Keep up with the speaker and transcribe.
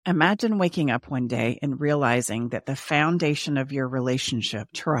Imagine waking up one day and realizing that the foundation of your relationship,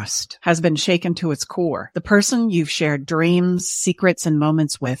 trust, has been shaken to its core. The person you've shared dreams, secrets, and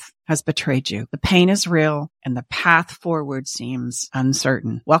moments with has betrayed you. The pain is real and the path forward seems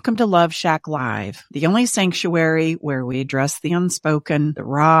uncertain. Welcome to Love Shack Live, the only sanctuary where we address the unspoken, the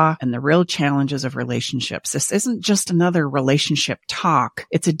raw, and the real challenges of relationships. This isn't just another relationship talk.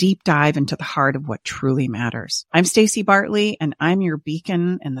 It's a deep dive into the heart of what truly matters. I'm Stacey Bartley, and I'm your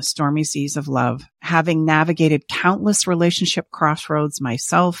beacon in the stormy seas of love. Having navigated countless relationship crossroads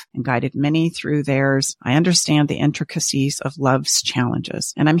myself and guided many through theirs, I understand the intricacies of love's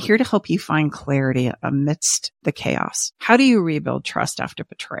challenges, and I'm here to help you find clarity amidst the chaos. How do you rebuild trust after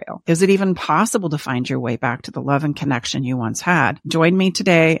betrayal? Is it even possible to find your way back to the love and connection you once had? Join me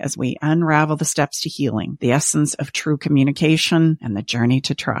today as we unravel the steps to healing, the essence of true communication, and the journey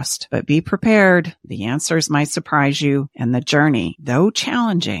to trust. But be prepared. The answers might surprise you, and the journey, though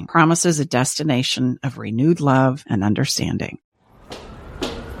challenging, promises a destination of renewed love and understanding.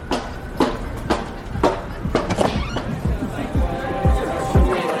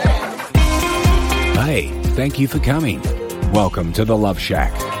 Hey, thank you for coming. Welcome to the Love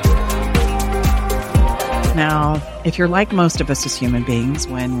Shack. Now, if you're like most of us as human beings,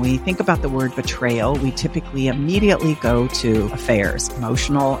 when we think about the word betrayal, we typically immediately go to affairs,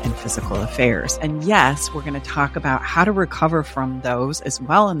 emotional and physical affairs. And yes, we're going to talk about how to recover from those as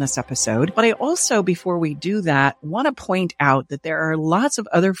well in this episode. But I also, before we do that, want to point out that there are lots of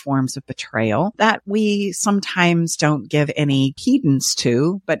other forms of betrayal that we sometimes don't give any credence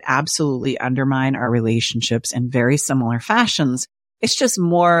to, but absolutely undermine our relationships in very similar fashions. It's just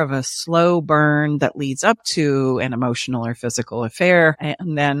more of a slow burn that leads up to an emotional or physical affair.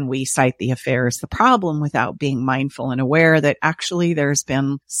 And then we cite the affair as the problem without being mindful and aware that actually there's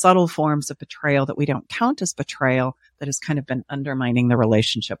been subtle forms of betrayal that we don't count as betrayal that has kind of been undermining the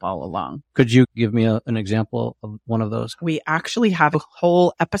relationship all along. Could you give me an example of one of those? We actually have a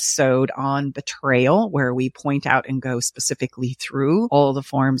whole episode on betrayal where we point out and go specifically through all the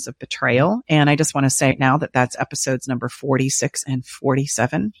forms of betrayal. And I just want to say now that that's episodes number 46 and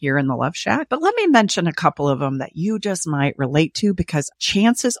 47 here in the Love Shack. But let me mention a couple of them that you just might relate to, because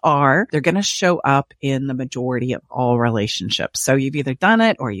chances are they're going to show up in the majority of all relationships. So you've either done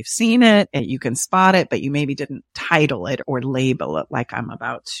it or you've seen it and you can spot it, but you maybe didn't title it or label it like I'm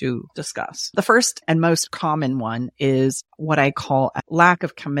about to discuss. The first and most common one is what I call a lack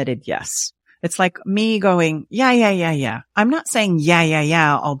of committed yes. It's like me going, yeah. I'm not saying,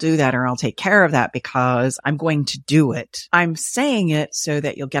 yeah, I'll do that or I'll take care of that because I'm going to do it. I'm saying it so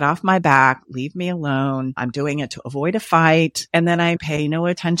that you'll get off my back, leave me alone. I'm doing it to avoid a fight. And then I pay no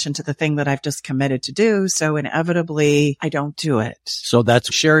attention to the thing that I've just committed to do. So inevitably, I don't do it. So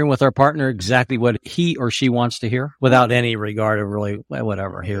that's sharing with our partner exactly what he or she wants to hear without any regard of really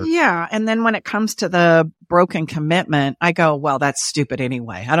whatever here. Yeah. And then when it comes to the broken commitment, I go, well, that's stupid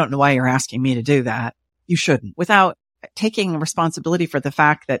anyway. I don't know why you're asking me to do that. You shouldn't, without taking responsibility for the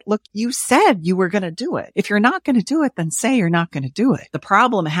fact that, look, you said you were going to do it. If you're not going to do it, then say you're not going to do it. The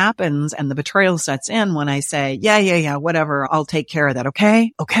problem happens and the betrayal sets in when I say, yeah, whatever, I'll take care of that.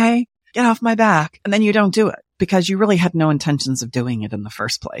 Okay, get off my back. And then you don't do it because you really had no intentions of doing it in the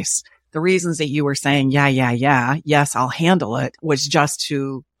first place. The reasons that you were saying, yeah, yes, I'll handle it, was just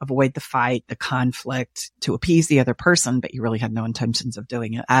to avoid the fight, the conflict, to appease the other person, but you really had no intentions of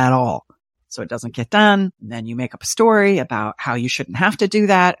doing it at all. So it doesn't get done. And then you make up a story about how you shouldn't have to do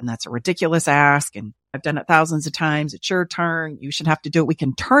that. And that's a ridiculous ask. And I've done it thousands of times. It's your turn. You should have to do it. We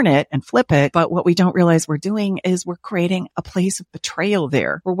can turn it and flip it. But what we don't realize we're doing is we're creating a place of betrayal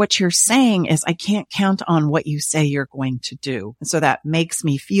there, where what you're saying is, I can't count on what you say you're going to do. And so that makes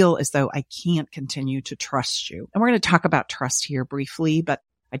me feel as though I can't continue to trust you. And we're going to talk about trust here briefly, but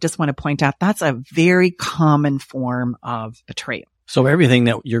I just want to point out that's a very common form of betrayal. So everything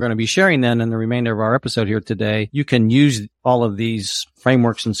that you're going to be sharing then in the remainder of our episode here today, you can use all of these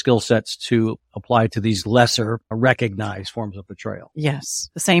frameworks and skill sets to apply to these lesser recognized forms of betrayal. Yes.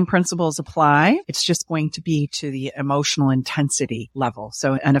 The same principles apply. It's just going to be to the emotional intensity level.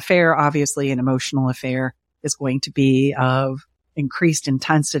 So an affair, obviously an emotional affair, is going to be of increased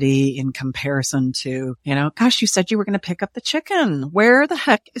intensity in comparison to, gosh, you said you were going to pick up the chicken. Where the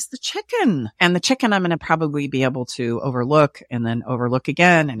heck is the chicken? And the chicken I'm going to probably be able to overlook and then overlook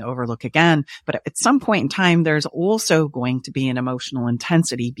again and overlook again. But at some point in time, there's also going to be an emotional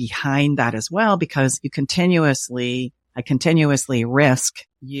intensity behind that as well, because I continuously risk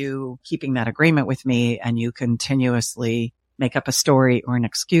you keeping that agreement with me, and you continuously make up a story or an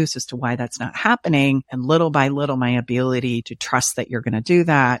excuse as to why that's not happening. And little by little, my ability to trust that you're going to do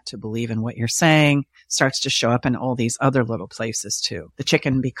that, to believe in what you're saying, starts to show up in all these other little places too. The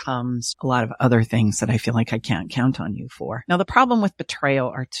chicken becomes a lot of other things that I feel like I can't count on you for. Now, the problem with betrayal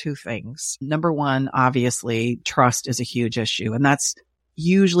are two things. Number one, obviously, trust is a huge issue, and that's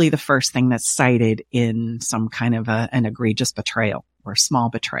usually the first thing that's cited in some kind of an egregious betrayal or small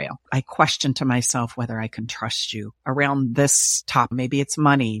betrayal. I question to myself whether I can trust you around this topic. Maybe it's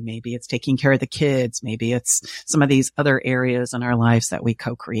money. Maybe it's taking care of the kids. Maybe it's some of these other areas in our lives that we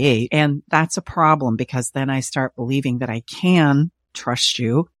co-create. And that's a problem because then I start believing that I can trust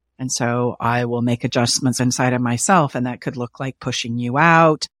you. And so I will make adjustments inside of myself. And that could look like pushing you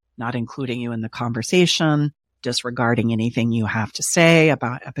out, not including you in the conversation, disregarding anything you have to say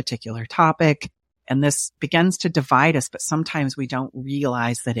about a particular topic. And this begins to divide us, but sometimes we don't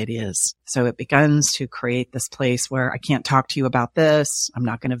realize that it is. So it begins to create this place where I can't talk to you about this. I'm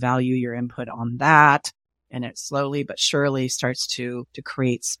not going to value your input on that. And it slowly but surely starts to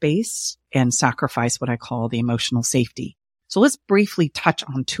create space and sacrifice what I call the emotional safety. So let's briefly touch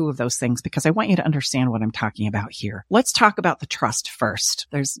on two of those things because I want you to understand what I'm talking about here. Let's talk about the trust first.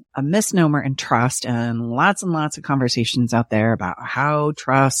 There's a misnomer in trust and lots of conversations out there about how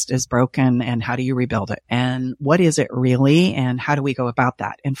trust is broken and how do you rebuild it and what is it really and how do we go about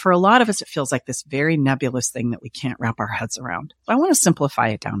that? And for a lot of us, it feels like this very nebulous thing that we can't wrap our heads around. So I want to simplify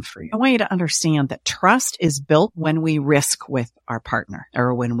it down for you. I want you to understand that trust is built when we risk with our partner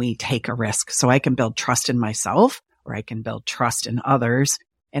or when we take a risk. So I can build trust in myself, or I can build trust in others.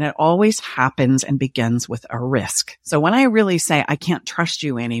 And it always happens and begins with a risk. So when I really say I can't trust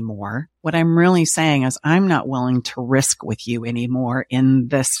you anymore, what I'm really saying is I'm not willing to risk with you anymore in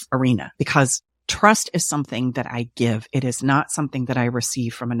this arena because trust is something that I give. It is not something that I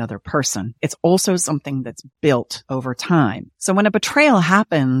receive from another person. It's also something that's built over time. So when a betrayal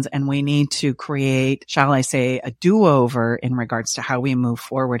happens and we need to create, shall I say, a do-over in regards to how we move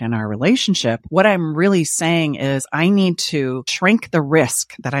forward in our relationship, what I'm really saying is I need to shrink the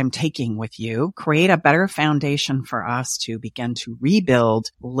risk that I'm taking with you, create a better foundation for us to begin to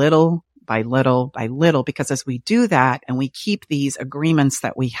rebuild little by little, because as we do that and we keep these agreements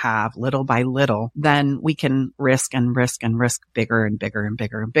that we have little by little, then we can risk bigger and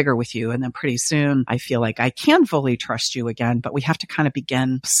bigger with you. And then pretty soon I feel like I can fully trust you again, but we have to kind of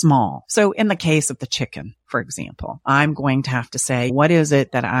begin small. So in the case of the chicken, for example, I'm going to have to say, what is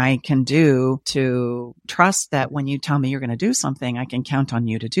it that I can do to trust that when you tell me you're going to do something, I can count on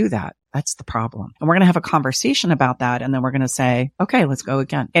you to do that? That's the problem. And we're going to have a conversation about that. And then we're going to say, okay, let's go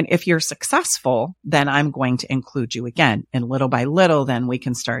again. And if you're successful, then I'm going to include you again. And little by little, then we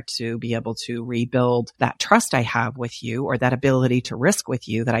can start to be able to rebuild that trust I have with you or that ability to risk with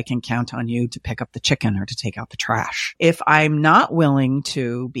you that I can count on you to pick up the chicken or to take out the trash. If I'm not willing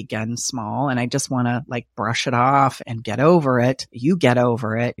to begin small and I just want to brush it off and get over it, you get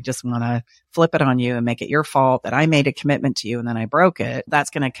over it. I just want to flip it on you and make it your fault that I made a commitment to you and then I broke it. That's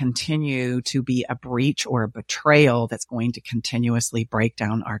going to continue to be a breach or a betrayal that's going to continuously break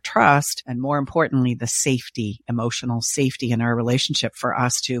down our trust. And more importantly, the safety, emotional safety in our relationship for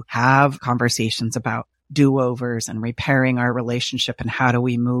us to have conversations about do-overs and repairing our relationship and how do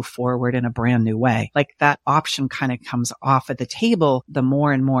we move forward in a brand new way. That option kind of comes off of the table the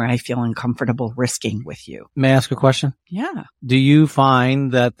more and more I feel uncomfortable risking with you. May I ask a question? Yeah. Do you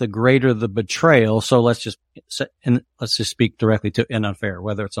find that the greater the betrayal, so let's just speak directly to an affair,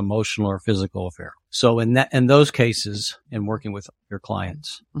 whether it's emotional or physical affair. So in those cases, in working with your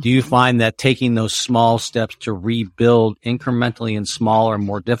clients, do you find that taking those small steps to rebuild incrementally and small are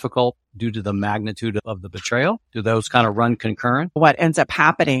more difficult due to the magnitude of the betrayal? Do those kind of run concurrent? What ends up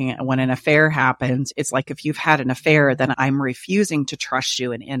happening when an affair happens, it's like if you've had an affair, then I'm refusing to trust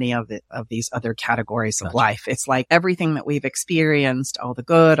you in any of these other categories of life. It's like everything that we've experienced, all the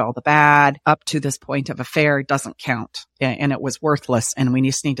good, all the bad, up to this point of affair doesn't count. And it was worthless and we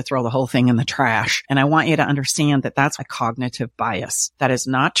just need to throw the whole thing in the trash. And I want you to understand that that's a cognitive bias. That is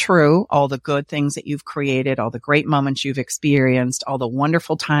not true. All the good things that you've created, all the great moments you've experienced, all the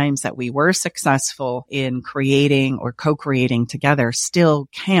wonderful times that we were successful in creating or co-creating together still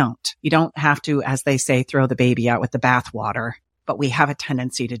count. You don't have to, as they say, throw the baby out with the bathwater. But we have a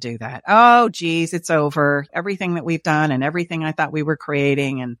tendency to do that. Oh, geez, it's over. Everything that we've done and everything I thought we were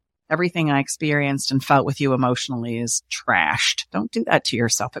creating and everything I experienced and felt with you emotionally is trashed. Don't do that to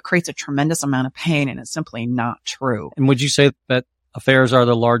yourself. It creates a tremendous amount of pain and it's simply not true. And would you say that affairs are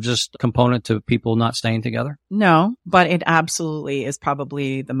the largest component to people not staying together? No, but it absolutely is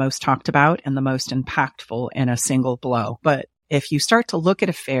probably the most talked about and the most impactful in a single blow. But if you start to look at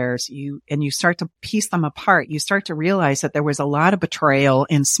affairs, you start to piece them apart, you start to realize that there was a lot of betrayal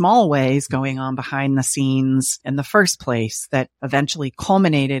in small ways going on behind the scenes in the first place that eventually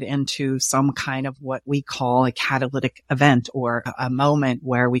culminated into some kind of what we call a catalytic event, or a moment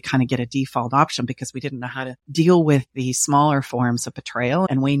where we kind of get a default option because we didn't know how to deal with the smaller forms of betrayal.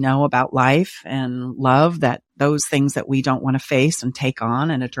 And we know about life and love that those things that we don't want to face and take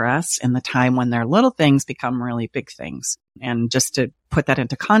on and address in the time when their little things become really big things. And just to put that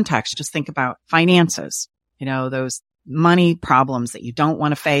into context, just think about finances, those money problems that you don't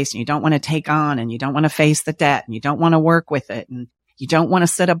want to face and you don't want to take on, and you don't want to face the debt, and you don't want to work with it, and you don't want to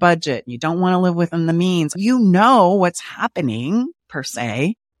set a budget, and you don't want to live within the means. You know what's happening per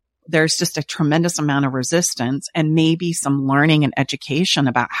se. There's just a tremendous amount of resistance and maybe some learning and education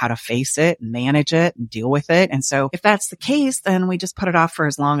about how to face it and manage it and deal with it. And so if that's the case, then we just put it off for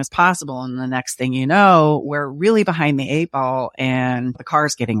as long as possible. And the next thing you know, we're really behind the 8 ball and the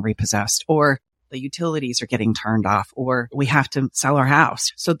car's getting repossessed, or the utilities are getting turned off, or we have to sell our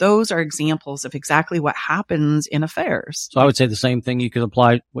house. So those are examples of exactly what happens in affairs. So I would say the same thing you could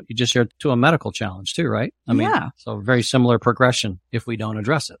apply what you just shared to a medical challenge too, right? So very similar progression if we don't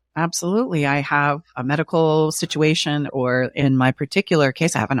address it. Absolutely. I have a medical situation, or in my particular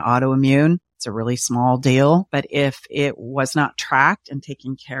case, I have an autoimmune. It's a really small deal, but if it was not tracked and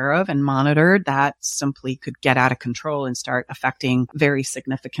taken care of and monitored, that simply could get out of control and start affecting very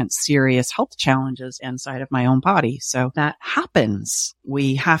significant, serious health challenges inside of my own body. So that happens.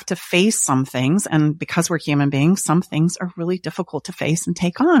 We have to face some things. And because we're human beings, some things are really difficult to face and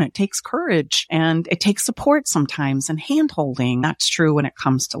take on. It takes courage and it takes support sometimes and hand-holding. That's true when it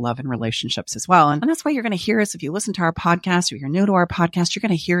comes to love and relationships as well. And that's why you're going to hear us, if you listen to our podcast or you're new to our podcast, you're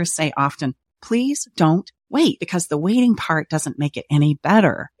going to hear us say often, please don't wait, because the waiting part doesn't make it any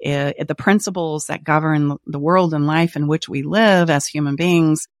better. The principles that govern the world and life in which we live as human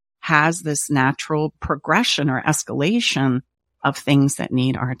beings has this natural progression or escalation of things that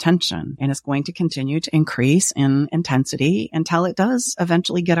need our attention. And it's going to continue to increase in intensity until it does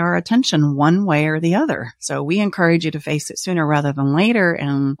eventually get our attention one way or the other. So we encourage you to face it sooner rather than later.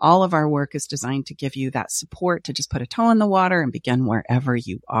 And all of our work is designed to give you that support to just put a toe in the water and begin wherever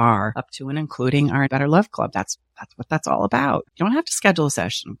you are, up to and including our Better Love Club. That's what that's all about. You don't have to schedule a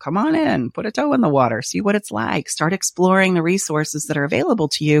session. Come on in, put a toe in the water, see what it's like, start exploring the resources that are available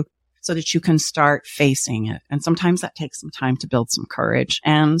to you, so that you can start facing it. And sometimes that takes some time to build some courage.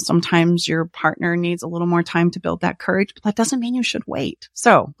 And sometimes your partner needs a little more time to build that courage, but that doesn't mean you should wait.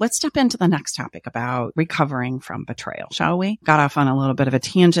 So let's step into the next topic about recovering from betrayal, shall we? Got off on a little bit of a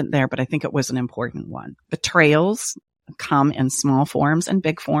tangent there, but I think it was an important one. Betrayals come in small forms and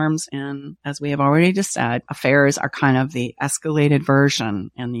big forms. And as we have already just said, affairs are kind of the escalated version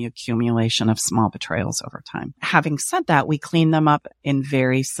and the accumulation of small betrayals over time. Having said that, we clean them up in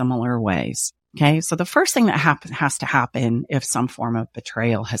very similar ways. Okay. So the first thing that has to happen if some form of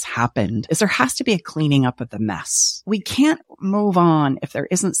betrayal has happened is there has to be a cleaning up of the mess. We can't move on if there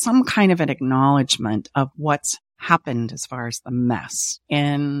isn't some kind of an acknowledgement of what's happened as far as the mess.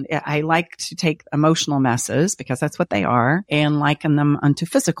 And I like to take emotional messes, because that's what they are, and liken them unto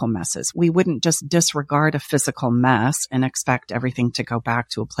physical messes. We wouldn't just disregard a physical mess and expect everything to go back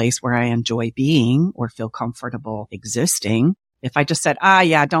to a place where I enjoy being or feel comfortable existing. If I just said,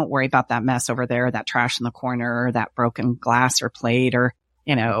 yeah, don't worry about that mess over there, that trash in the corner, or that broken glass or plate, or,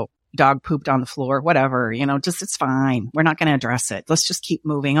 dog pooped on the floor, whatever, just it's fine. We're not going to address it. Let's just keep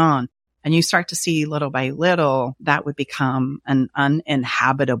moving on. And you start to see little by little that would become an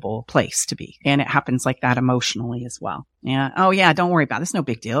uninhabitable place to be. And it happens like that emotionally as well. Yeah. Oh yeah. Don't worry about it. It's no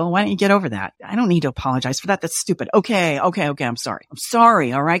big deal. Why don't you get over that? I don't need to apologize for that. That's stupid. Okay. I'm sorry.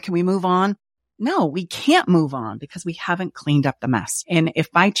 All right. Can we move on? No, we can't move on because we haven't cleaned up the mess. And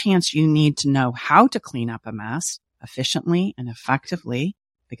if by chance you need to know how to clean up a mess efficiently and effectively,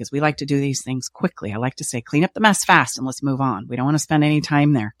 because we like to do these things quickly. I like to say, clean up the mess fast and let's move on. We don't want to spend any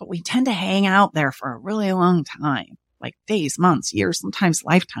time there, but we tend to hang out there for a really long time, like days, months, years, sometimes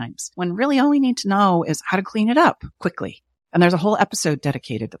lifetimes, when really all we need to know is how to clean it up quickly. And there's a whole episode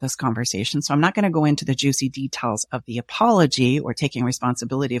dedicated to this conversation. So I'm not going to go into the juicy details of the apology or taking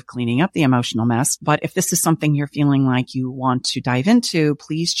responsibility of cleaning up the emotional mess. But if this is something you're feeling like you want to dive into,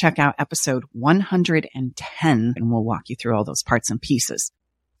 please check out episode 110 and we'll walk you through all those parts and pieces.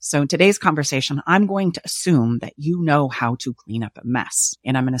 So in today's conversation, I'm going to assume that you know how to clean up a mess.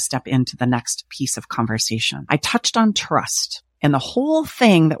 And I'm going to step into the next piece of conversation. I touched on trust. And the whole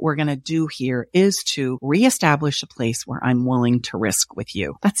thing that we're going to do here is to reestablish a place where I'm willing to risk with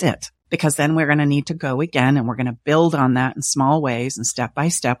you. That's it. Because then we're going to need to go again and we're going to build on that in small ways, and step by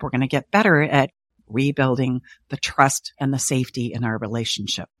step, we're going to get better at rebuilding the trust and the safety in our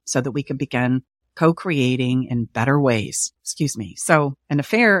relationship so that we can begin co-creating in better ways. So an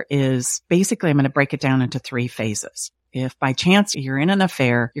affair is basically, I'm going to break it down into 3 phases. If by chance you're in an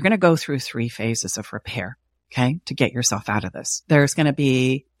affair, you're going to go through 3 phases of repair, okay, to get yourself out of this. There's going to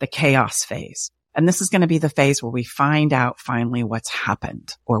be the chaos phase. And this is going to be the phase where we find out finally what's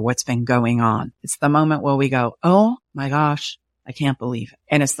happened or what's been going on. It's the moment where we go, oh my gosh, I can't believe it.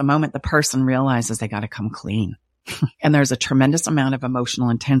 And it's the moment the person realizes they got to come clean. And there's a tremendous amount of emotional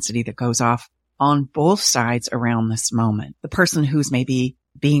intensity that goes off on both sides around this moment. The person who's maybe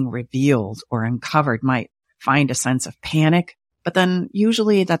being revealed or uncovered might find a sense of panic, but then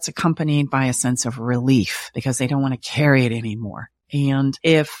usually that's accompanied by a sense of relief because they don't want to carry it anymore. And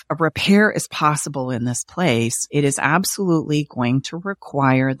if a repair is possible in this place, it is absolutely going to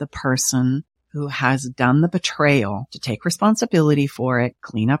require the person who has done the betrayal to take responsibility for it,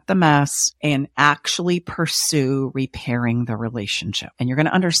 clean up the mess, and actually pursue repairing the relationship. And you're going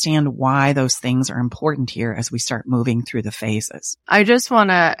to understand why those things are important here as we start moving through the phases. I just want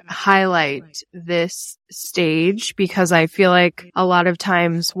to highlight this stage because I feel like a lot of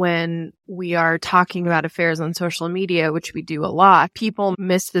times when we are talking about affairs on social media, which we do a lot, people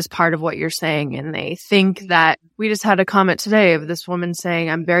miss this part of what you're saying and they think that we just had a comment today of this woman saying,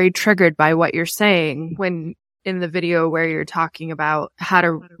 I'm very triggered by what you're saying, when in the video where you're talking about how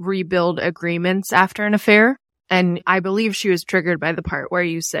to rebuild agreements after an affair. And I believe she was triggered by the part where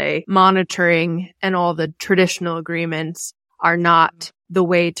you say monitoring and all the traditional agreements are not the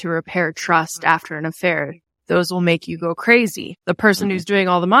way to repair trust after an affair. Those will make you go crazy. The person who's doing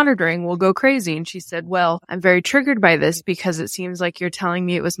all the monitoring will go crazy. And she said, well, I'm very triggered by this because it seems like you're telling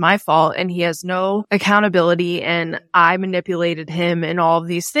me it was my fault and he has no accountability and I manipulated him and all of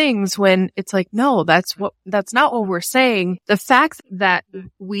these things, when it's like, no, that's not what we're saying. The fact that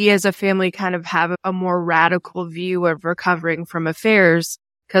we as a family kind of have a more radical view of recovering from affairs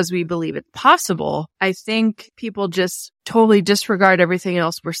because we believe it's possible, I think people just totally disregard everything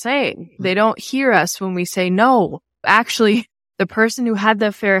else we're saying. They don't hear us when we say, no, actually, the person who had the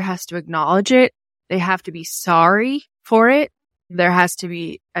affair has to acknowledge it. They have to be sorry for it. There has to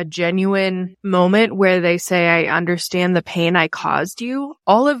be a genuine moment where they say, I understand the pain I caused you.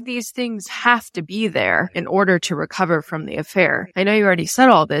 All of these things have to be there in order to recover from the affair. I know you already said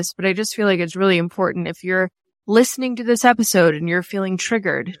all this, but I just feel like it's really important. If you're listening to this episode and you're feeling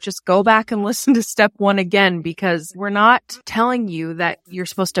triggered, just go back and listen to step 1 again, because we're not telling you that you're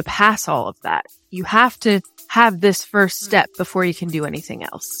supposed to pass all of that. You have to have this first step before you can do anything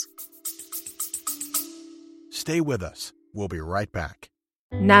else. Stay with us. We'll be right back.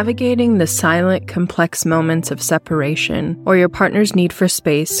 Navigating the silent, complex moments of separation or your partner's need for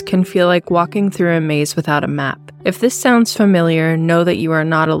space can feel like walking through a maze without a map. If this sounds familiar, know that you are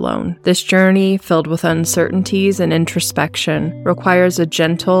not alone. This journey, filled with uncertainties and introspection, requires a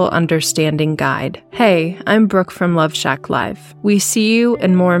gentle, understanding guide. Hey, I'm Brooke from Love Shack Live. We see you,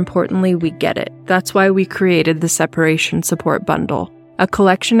 and more importantly, we get it. That's why we created the Separation Support Bundle, a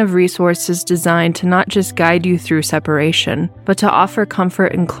collection of resources designed to not just guide you through separation, but to offer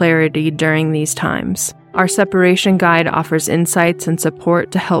comfort and clarity during these times. Our separation guide offers insights and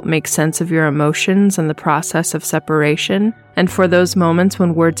support to help make sense of your emotions and the process of separation. And for those moments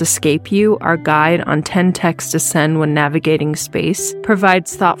when words escape you, our guide on 10 texts to send when navigating space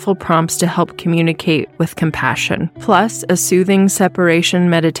provides thoughtful prompts to help communicate with compassion. Plus, a soothing separation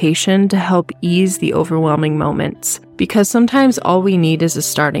meditation to help ease the overwhelming moments. Because sometimes all we need is a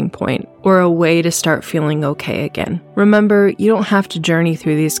starting point or a way to start feeling okay again. Remember, you don't have to journey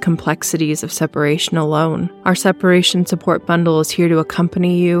through these complexities of separation alone. Our Separation Support Bundle is here to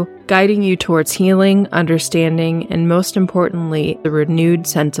accompany you, guiding you towards healing, understanding, and most importantly, the renewed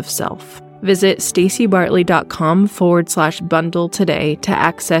sense of self. Visit staceybartley.com/bundle today to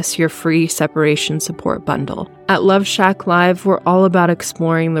access your free separation support bundle. At Love Shack Live, we're all about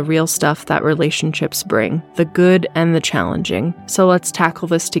exploring the real stuff that relationships bring, the good and the challenging. So let's tackle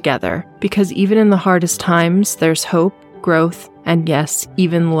this together, because even in the hardest times, there's hope, growth, and yes,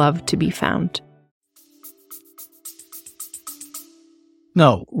 even love to be found.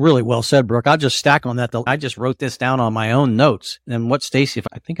 No, really well said, Brooke. I'll just stack on that. I just wrote this down on my own notes. And what Stacey,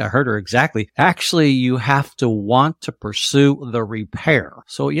 I think I heard her exactly. Actually, you have to want to pursue the repair.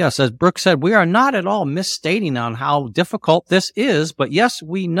 So yes, as Brooke said, we are not at all misstating on how difficult this is. But yes,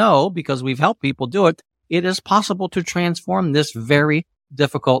 we know, because we've helped people do it, it is possible to transform this very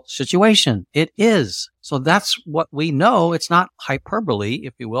difficult situation. It is. So that's what we know. It's not hyperbole,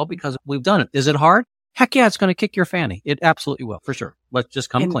 if you will, because we've done it. Is it hard? Heck yeah, it's going to kick your fanny. It absolutely will, for sure. Let's just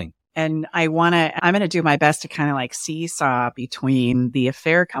come clean. And I'm going to do my best to kind of like seesaw between the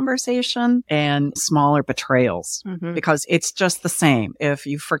affair conversation and smaller betrayals because it's just the same. If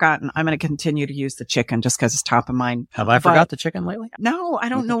you've forgotten, I'm going to continue to use the chicken just because it's top of mind. Have I forgot the chicken lately? No, I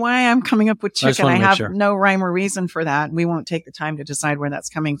don't know why I'm coming up with chicken. I have no rhyme or reason for that. We won't take the time to decide where that's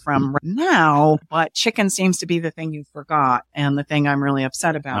coming from right now, but chicken seems to be the thing you forgot and the thing I'm really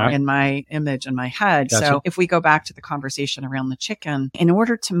upset about in my image in my head. Gotcha. So if we go back to the conversation around the chicken, in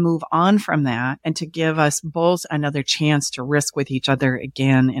order to move on from that and to give us both another chance to risk with each other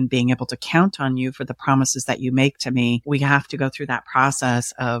again and being able to count on you for the promises that you make to me, we have to go through that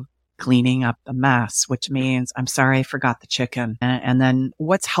process of cleaning up the mess, which means I'm sorry, I forgot the chicken. And then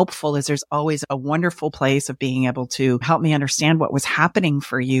what's helpful is there's always a wonderful place of being able to help me understand what was happening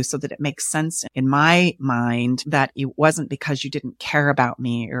for you so that it makes sense in my mind that it wasn't because you didn't care about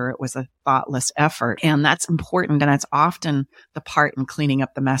me or it was a thoughtless effort. And that's important. And that's often the part in cleaning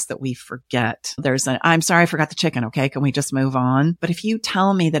up the mess that we forget. I'm sorry, I forgot the chicken. Okay. Can we just move on? But if you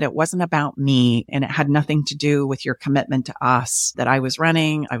tell me that it wasn't about me and it had nothing to do with your commitment to us, that I was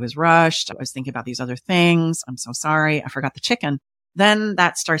running, I was rushed, I was thinking about these other things, I'm so sorry, I forgot the chicken, then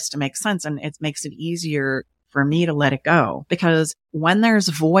that starts to make sense. And it makes it easier for me to let it go. Because when there's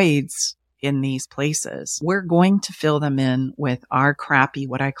voids in these places, we're going to fill them in with our crappy,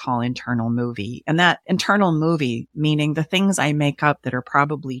 what I call internal movie. And that internal movie, meaning the things I make up that are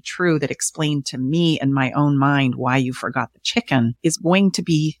probably true that explain to me in my own mind why you forgot the chicken, is going to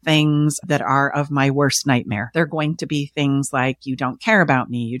be things that are of my worst nightmare. They're going to be things like, you don't care about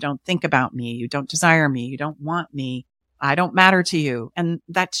me, you don't think about me, you don't desire me, you don't want me, I don't matter to you. And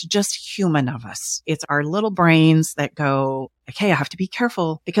that's just human of us. It's our little brains that go, okay, I have to be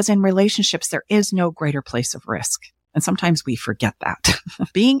careful because in relationships, there is no greater place of risk. And sometimes we forget that.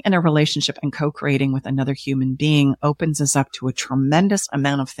 Being in a relationship and co-creating with another human being opens us up to a tremendous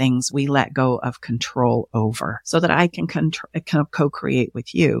amount of things we let go of control over so that I can co-create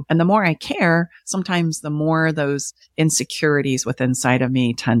with you. And the more I care, sometimes the more those insecurities within inside of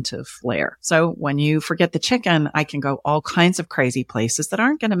me tend to flare. So when you forget the chicken, I can go all kinds of crazy places that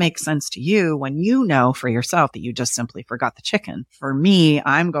aren't going to make sense to you when you know for yourself that you just simply forgot the chicken. For me,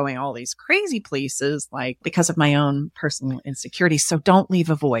 I'm going all these crazy places like because of my own personal insecurities. So don't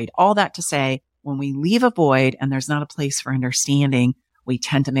leave a void. All that to say, when we leave a void and there's not a place for understanding, we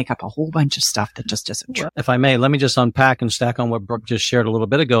tend to make up a whole bunch of stuff that just isn't true. If I may, let me just unpack and stack on what Brooke just shared a little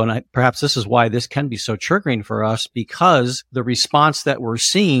bit ago. And perhaps this is why this can be so triggering for us, because the response that we're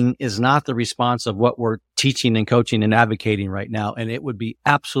seeing is not the response of what we're teaching and coaching and advocating right now. And it would be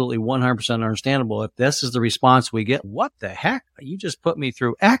absolutely 100% understandable if this is the response we get. What the heck? You just put me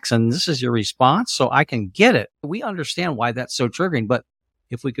through X and this is your response, so I can get it. We understand why that's so triggering. But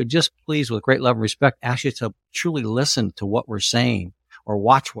if we could just please, with great love and respect, ask you to truly listen to what we're saying, or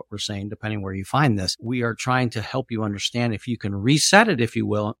watch what we're saying, depending where you find this. We are trying to help you understand if you can reset it, if you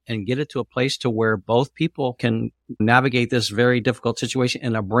will, and get it to a place to where both people can navigate this very difficult situation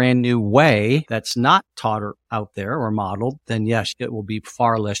in a brand new way that's not taught or out there or modeled, then yes, it will be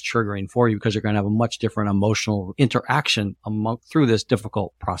far less triggering for you because you're going to have a much different emotional interaction through this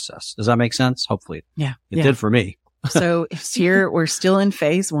difficult process. Does that make sense? Hopefully. Yeah. It did for me. So here we're still in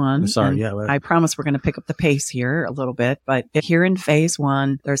phase one. I'm sorry. Yeah. I promise we're going to pick up the pace here a little bit, but here in phase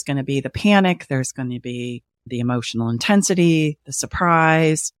one, there's going to be the panic. There's going to be the emotional intensity, the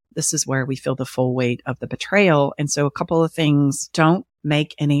surprise. This is where we feel the full weight of the betrayal. And so a couple of things: don't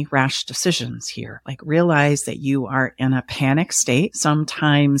make any rash decisions here. Like, realize that you are in a panic state.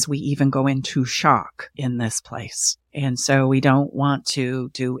 Sometimes we even go into shock in this place. And so we don't want to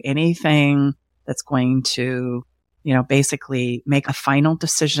do anything that's going to basically make a final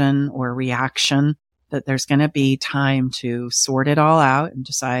decision or reaction. That there's going to be time to sort it all out and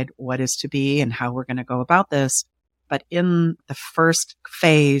decide what is to be and how we're going to go about this. But in the first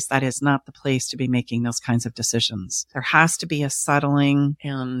phase, that is not the place to be making those kinds of decisions. There has to be a settling,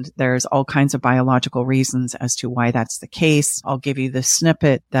 and there's all kinds of biological reasons as to why that's the case. I'll give you the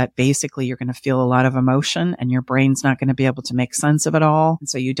snippet that basically you're going to feel a lot of emotion and your brain's not going to be able to make sense of it all. And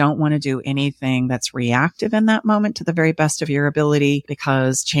so you don't want to do anything that's reactive in that moment to the very best of your ability,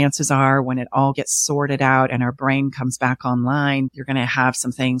 because chances are when it all gets sorted out and our brain comes back online, you're going to have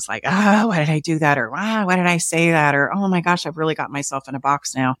some things like, why did I do that? Or, why did I say that? Or where, oh my gosh, I've really got myself in a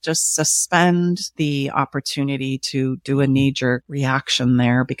box now. Just suspend the opportunity to do a knee-jerk reaction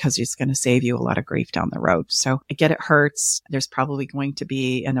there, because it's going to save you a lot of grief down the road. So I get it hurts. There's probably going to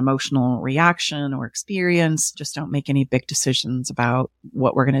be an emotional reaction or experience. Just don't make any big decisions about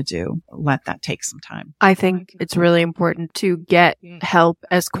what we're going to do. Let that take some time. I think it's really important to get help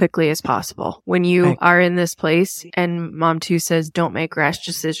as quickly as possible. When you are in this place and Mom 2 says don't make rash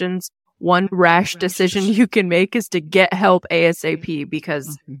decisions, one rash decision you can make is to get help ASAP,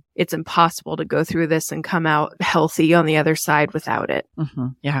 because it's impossible to go through this and come out healthy on the other side without it.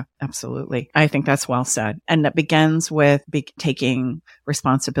 Yeah, absolutely. I think that's well said. And that begins with taking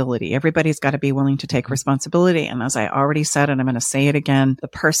responsibility. Everybody's got to be willing to take responsibility. And as I already said, and I'm going to say it again, the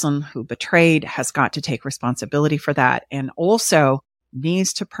person who betrayed has got to take responsibility for that, and also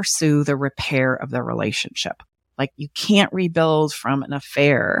needs to pursue the repair of the relationship. Like, you can't rebuild from an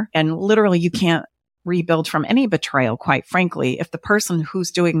affair, and literally you can't rebuild from any betrayal, quite frankly, if the person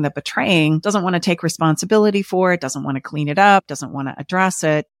who's doing the betraying doesn't want to take responsibility for it, doesn't want to clean it up, doesn't want to address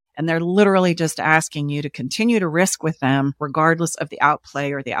it. And they're literally just asking you to continue to risk with them, regardless of the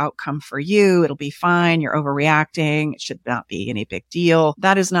outplay or the outcome for you. It'll be fine. You're overreacting. It should not be any big deal.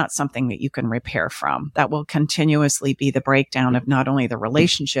 That is not something that you can repair from. That will continuously be the breakdown of not only the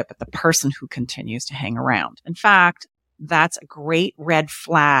relationship, but the person who continues to hang around. In fact, that's a great red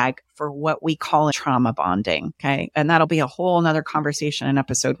flag for what we call trauma bonding. Okay. And that'll be a whole nother conversation, an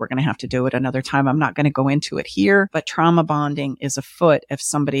episode. We're going to have to do it another time. I'm not going to go into it here, but trauma bonding is afoot if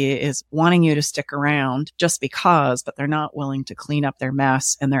somebody is wanting you to stick around just because, but they're not willing to clean up their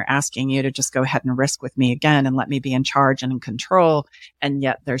mess. And they're asking you to just go ahead and risk with me again and let me be in charge and in control. And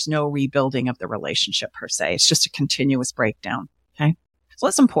yet there's no rebuilding of the relationship per se. It's just a continuous breakdown. Okay. So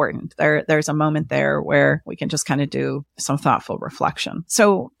that's important. There's a moment there where we can just kind of do some thoughtful reflection.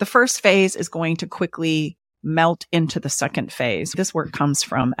 So the first phase is going to quickly melt into the second phase. This work comes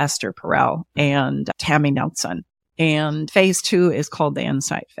from Esther Perel and Tammy Nelson. And phase 2 is called the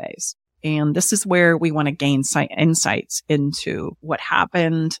insight phase. And this is where we want to gain insights into what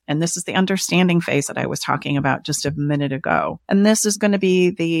happened. And this is the understanding phase that I was talking about just a minute ago. And this is going to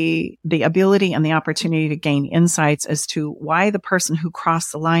be the ability and the opportunity to gain insights as to why the person who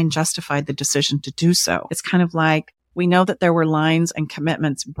crossed the line justified the decision to do so. It's kind of like, we know that there were lines and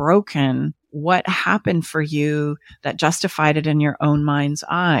commitments broken. What happened for you that justified it in your own mind's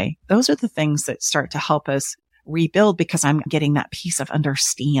eye? Those are the things that start to help us rebuild, because I'm getting that piece of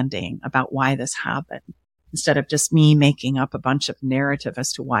understanding about why this happened, instead of just me making up a bunch of narrative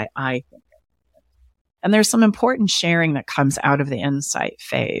as to why I think it. And there's some important sharing that comes out of the insight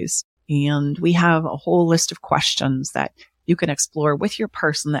phase. And we have a whole list of questions that you can explore with your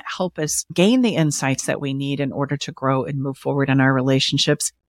person that help us gain the insights that we need in order to grow and move forward in our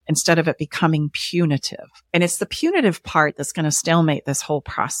relationships, instead of it becoming punitive. And it's the punitive part that's going to stalemate this whole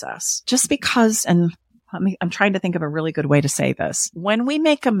process. Just because, and I'm trying to think of a really good way to say this. When we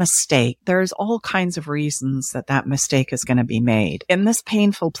make a mistake, there's all kinds of reasons that mistake is going to be made. In this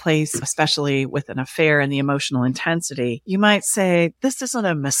painful place, especially with an affair and the emotional intensity, you might say, this isn't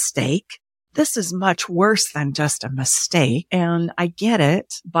a mistake. This is much worse than just a mistake. And I get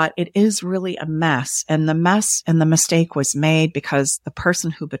it, but it is really a mess. And the mess and the mistake was made because the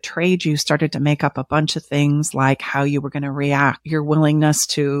person who betrayed you started to make up a bunch of things like how you were going to react, your willingness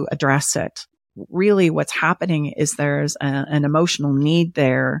to address it. Really what's happening is there's an emotional need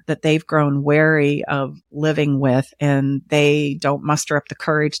there that they've grown wary of living with, and they don't muster up the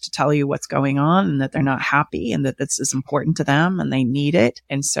courage to tell you what's going on and that they're not happy and that this is important to them and they need it.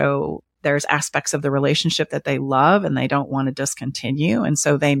 And so there's aspects of the relationship that they love and they don't want to discontinue. And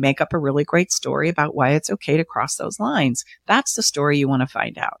so they make up a really great story about why it's okay to cross those lines. That's the story you want to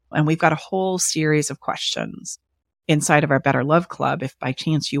find out. And we've got a whole series of questions inside of our Better Love Club, if by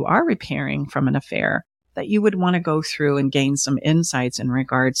chance you are repairing from an affair, that you would want to go through and gain some insights in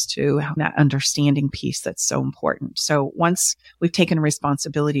regards to that understanding piece that's so important. So once we've taken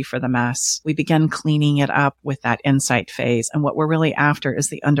responsibility for the mess, we begin cleaning it up with that insight phase. And what we're really after is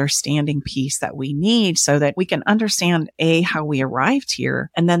the understanding piece that we need so that we can understand, how we arrived here.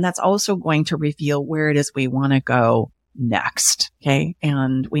 And then that's also going to reveal where it is we want to go next. Okay.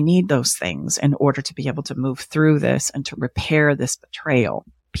 And we need those things in order to be able to move through this and to repair this betrayal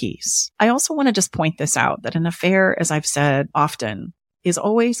piece. I also want to just point this out, that an affair, as I've said often, is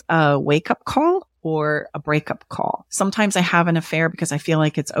always a wake-up call or a breakup call. Sometimes I have an affair because I feel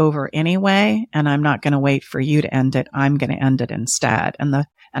like it's over anyway, and I'm not going to wait for you to end it. I'm going to end it instead. And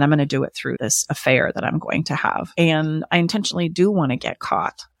I'm going to do it through this affair that I'm going to have. And I intentionally do want to get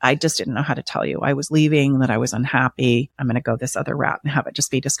caught. I just didn't know how to tell you. I was leaving, that I was unhappy. I'm going to go this other route and have it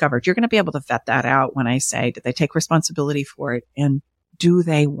just be discovered. You're going to be able to vet that out when I say, did they take responsibility for it? And do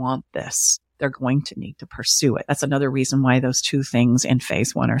they want this? They're going to need to pursue it. That's another reason why those two things in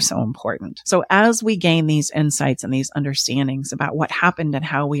phase 1 are so important. So as we gain these insights and these understandings about what happened and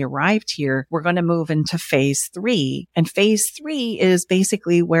how we arrived here, we're going to move into phase 3. And phase 3 is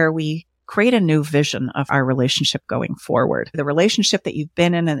basically where we create a new vision of our relationship going forward. The relationship that you've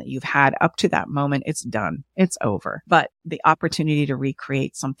been in and that you've had up to that moment, it's done. It's over. But the opportunity to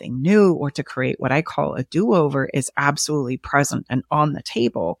recreate something new or to create what I call a do-over is absolutely present and on the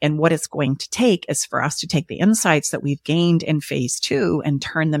table. And what it's going to take is for us to take the insights that we've gained in phase 2 and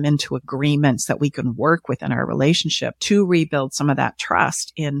turn them into agreements that we can work with in our relationship to rebuild some of that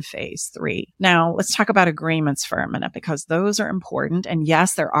trust in phase 3. Now, let's talk about agreements for a minute, because those are important. And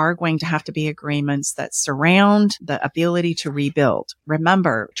yes, there are going to have to be agreements that surround the ability to rebuild.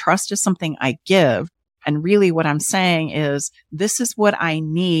 Remember, trust is something I give. And really what I'm saying is, this is what I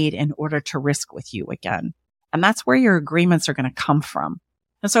need in order to risk with you again. And that's where your agreements are going to come from.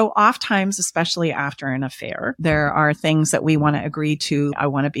 And so oftentimes, especially after an affair, there are things that we want to agree to. I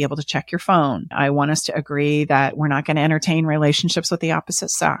want to be able to check your phone. I want us to agree that we're not going to entertain relationships with the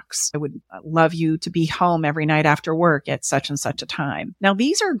opposite sex. I would love you to be home every night after work at such and such a time. Now,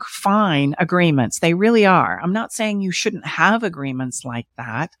 these are fine agreements. They really are. I'm not saying you shouldn't have agreements like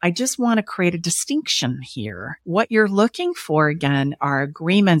that. I just want to create a distinction here. What you're looking for, again, are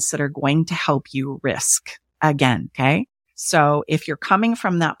agreements that are going to help you risk again. Okay. So if you're coming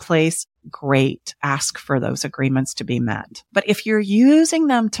from that place, great, ask for those agreements to be met. But if you're using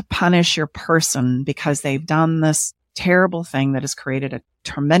them to punish your person because they've done this terrible thing that has created a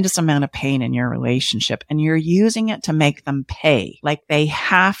tremendous amount of pain in your relationship, and you're using it to make them pay, like they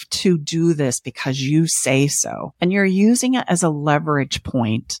have to do this because you say so, and you're using it as a leverage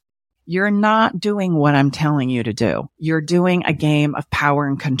point, you're not doing what I'm telling you to do. You're doing a game of power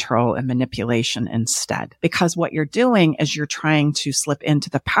and control and manipulation instead. Because what you're doing is you're trying to slip into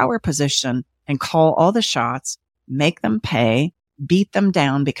the power position and call all the shots, make them pay, beat them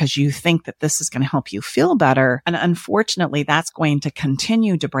down because you think that this is going to help you feel better. And unfortunately, that's going to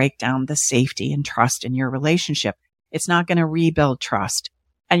continue to break down the safety and trust in your relationship. It's not going to rebuild trust.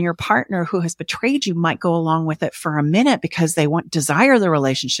 And your partner who has betrayed you might go along with it for a minute because they desire the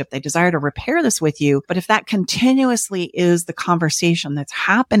relationship. They desire to repair this with you. But if that continuously is the conversation that's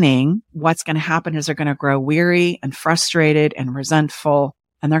happening, what's going to happen is they're going to grow weary and frustrated and resentful.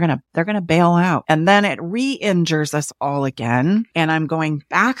 And they're going to bail out. And then it re-injures us all again. And I'm going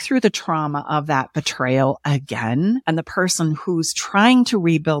back through the trauma of that betrayal again. And the person who's trying to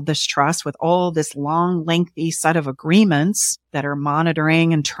rebuild this trust with all this long, lengthy set of agreements that are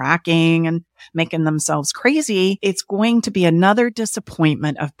monitoring and tracking and making themselves crazy, it's going to be another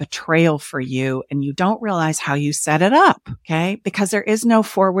disappointment of betrayal for you. And you don't realize how you set it up. Okay. Because there is no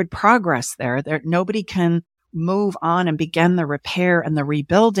forward progress there. Nobody can move on and begin the repair and the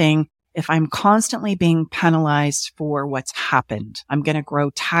rebuilding if I'm constantly being penalized for what's happened. I'm going to grow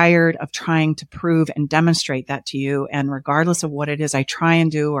tired of trying to prove and demonstrate that to you. And regardless of what it is I try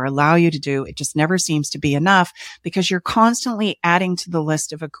and do or allow you to do, it just never seems to be enough because you're constantly adding to the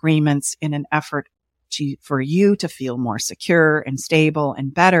list of agreements in an effort for you to feel more secure and stable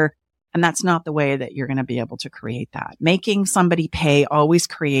and better. And that's not the way that you're going to be able to create that. Making somebody pay always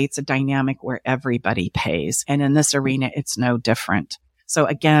creates a dynamic where everybody pays. And in this arena, it's no different. So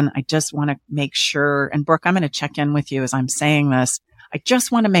again, I just want to make sure, and Brooke, I'm going to check in with you as I'm saying this. I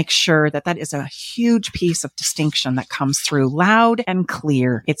just want to make sure that that is a huge piece of distinction that comes through loud and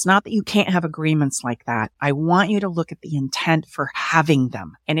clear. It's not that you can't have agreements like that. I want you to look at the intent for having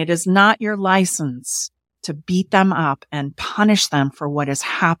them. And it is not your license to beat them up and punish them for what has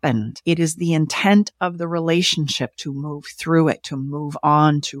happened. It is the intent of the relationship to move through it, to move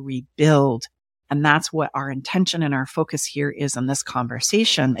on, to rebuild. And that's what our intention and our focus here is in this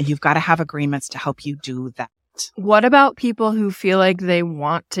conversation. And you've got to have agreements to help you do that. What about people who feel like they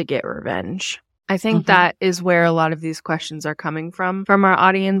want to get revenge? I think that is where a lot of these questions are coming from our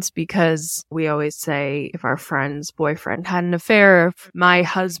audience, because we always say if our friend's boyfriend had an affair, if my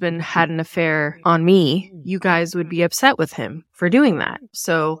husband had an affair on me, you guys would be upset with him for doing that.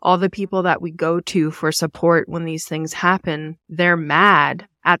 So all the people that we go to for support when these things happen, they're mad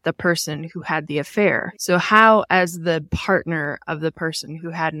at the person who had the affair. So how, as the partner of the person who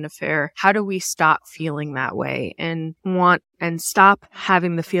had an affair, how do we stop feeling that way and stop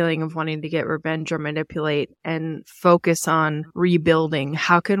having the feeling of wanting to get revenge or manipulate and focus on rebuilding?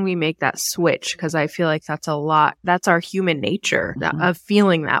 How can we make that switch? Because I feel like that's our human nature of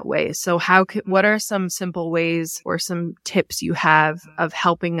feeling that way. So what are some simple ways or some tips you have of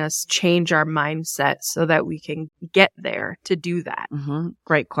helping us change our mindset so that we can get there to do that?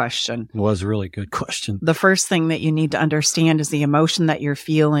 Great question. It was a really good question. The first thing that you need to understand is the emotion that you're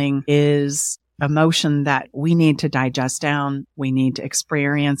feeling is emotion that we need to digest down, we need to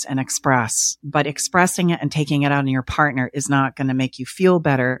experience and express. But expressing it and taking it out on your partner is not going to make you feel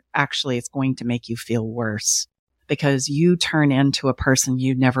better. Actually, it's going to make you feel worse, because you turn into a person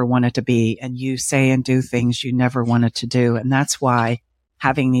you never wanted to be, and you say and do things you never wanted to do. And that's why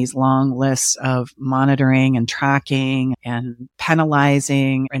having these long lists of monitoring and tracking and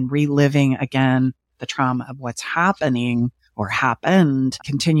penalizing and reliving again the trauma of what's happening or happened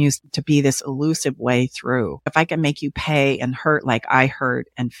continues to be this elusive way through. If I can make you pay and hurt like I hurt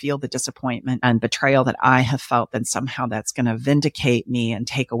and feel the disappointment and betrayal that I have felt, then somehow that's going to vindicate me and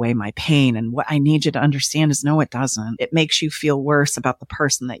take away my pain. And what I need you to understand is, no, it doesn't. It makes you feel worse about the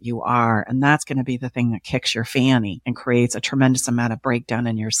person that you are. And that's going to be the thing that kicks your fanny and creates a tremendous amount of breakdown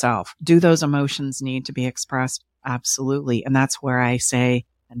in yourself. Do those emotions need to be expressed? Absolutely. And that's where I say,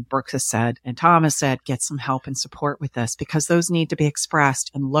 and Brooke has said, and Tom has said, get some help and support with this, because those need to be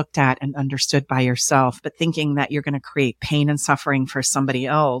expressed and looked at and understood by yourself. But thinking that you're going to create pain and suffering for somebody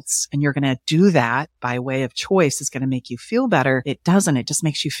else and you're going to do that by way of choice is going to make you feel better. It doesn't. It just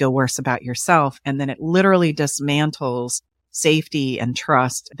makes you feel worse about yourself. And then it literally dismantles safety and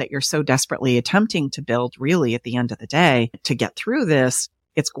trust that you're so desperately attempting to build. Really, at the end of the day, to get through this,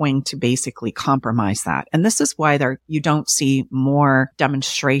 it's going to basically compromise that. And this is why you don't see more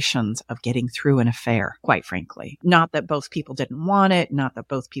demonstrations of getting through an affair, quite frankly. Not that both people didn't want it, not that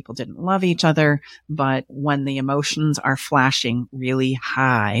both people didn't love each other, but when the emotions are flashing really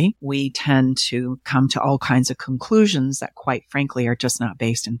high, we tend to come to all kinds of conclusions that, quite frankly, are just not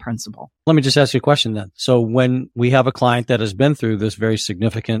based in principle. Let me just ask you a question then. So when we have a client that has been through this very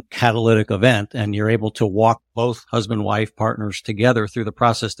significant catalytic event and you're able to walk both husband, wife, partners together through the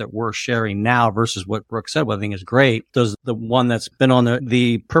process that we're sharing now versus what Brooke said, what I think is great, does the one that's been on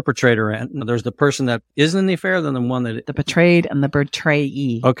the perpetrator end, there's the person that is in the affair, then the one that... The betrayed and the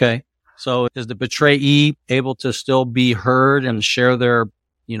betrayee. Okay. So is the betrayee able to still be heard and share their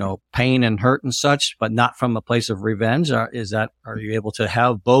pain and hurt and such, but not from a place of revenge? Are you able to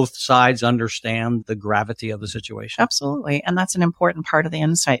have both sides understand the gravity of the situation? Absolutely. And that's an important part of the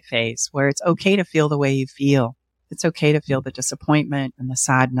insight phase, where it's okay to feel the way you feel. It's okay to feel the disappointment and the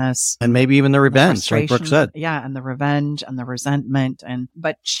sadness. And maybe even the revenge, like Brooke said. Yeah, and the revenge and the resentment.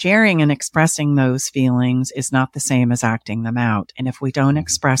 But sharing and expressing those feelings is not the same as acting them out. And if we don't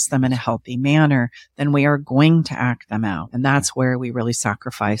express them in a healthy manner, then we are going to act them out. And that's where we really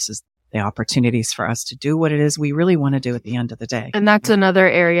sacrifice the opportunities for us to do what it is we really want to do at the end of the day. And that's another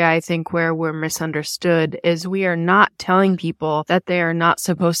area I think where we're misunderstood, is we are not telling people that they are not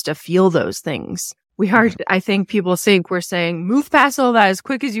supposed to feel those things. I think people think we're saying, move past all that as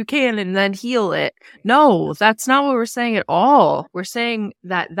quick as you can and then heal it. No, that's not what we're saying at all. We're saying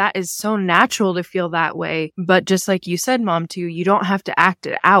that is so natural to feel that way. But just like you said, Mom, too, you don't have to act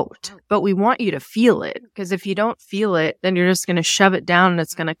it out. But we want you to feel it. Because if you don't feel it, then you're just going to shove it down and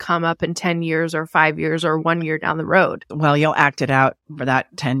it's going to come up in 10 years or 5 years or 1 year down the road. Well, you'll act it out for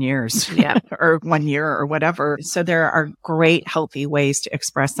that 10 years. Yeah. Or 1 year or whatever. So there are great, healthy ways to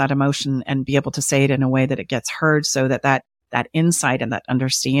express that emotion and be able to say it in a way that it gets heard, so that insight and that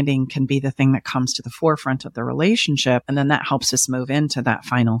understanding can be the thing that comes to the forefront of the relationship. And then that helps us move into that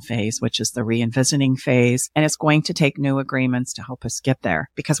final phase, which is the re-envisioning phase. And it's going to take new agreements to help us get there,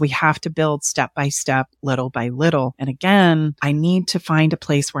 because we have to build step by step, little by little. And again, I need to find a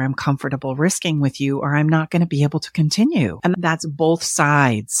place where I'm comfortable risking with you, or I'm not going to be able to continue. And that's both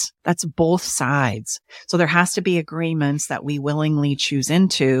sides. That's both sides. So there has to be agreements that we willingly choose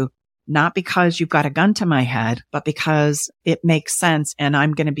into, not because you've got a gun to my head, but because it makes sense. And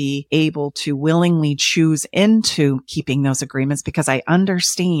I'm going to be able to willingly choose into keeping those agreements, because I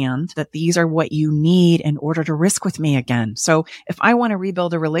understand that these are what you need in order to risk with me again. So if I want to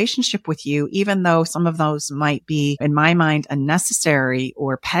rebuild a relationship with you, even though some of those might be, in my mind, unnecessary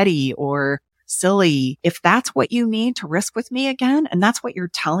or petty or silly, if that's what you need to risk with me again, and that's what you're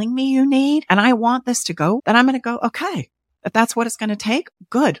telling me you need, and I want this to go, then I'm going to go, okay. If that's what it's going to take,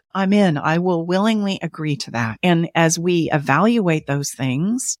 good. I'm in. I will willingly agree to that. And as we evaluate those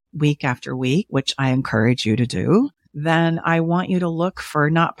things week after week, which I encourage you to do, then I want you to look for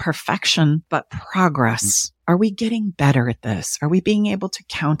not perfection, but progress. Are we getting better at this? Are we being able to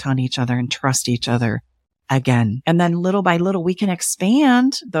count on each other and trust each other again? And then little by little, we can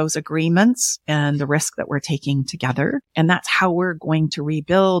expand those agreements and the risk that we're taking together. And that's how we're going to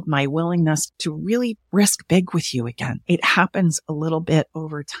rebuild my willingness to really risk big with you again. It happens a little bit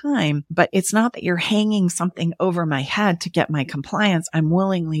over time, but it's not that you're hanging something over my head to get my compliance. I'm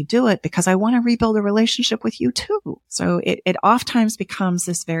willingly do it because I want to rebuild a relationship with you too. So it oftentimes becomes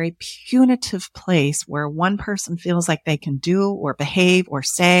this very punitive place where one person feels like they can do or behave or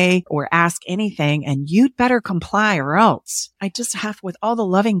say or ask anything, and you'd better comply or else. I just have, with all the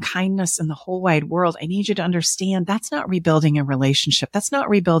loving kindness in the whole wide world, I need you to understand that's not rebuilding a relationship. That's not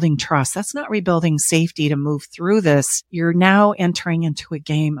rebuilding trust. That's not rebuilding safety to move through this. You're now entering into a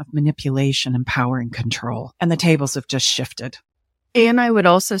game of manipulation and power and control. And the tables have just shifted. And I would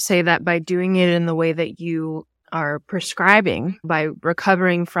also say that by doing it in the way that you are prescribing, by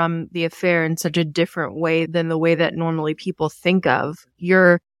recovering from the affair in such a different way than the way that normally people think of,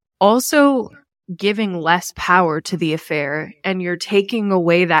 you're also giving less power to the affair, and you're taking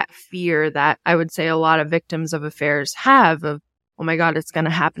away that fear that I would say a lot of victims of affairs have of, oh my God, it's going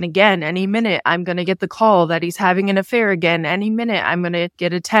to happen again. Any minute, I'm going to get the call that he's having an affair again. Any minute, I'm going to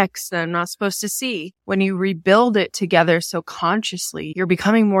get a text that I'm not supposed to see. When you rebuild it together so consciously, you're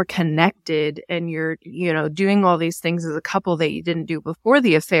becoming more connected, and you're, doing all these things as a couple that you didn't do before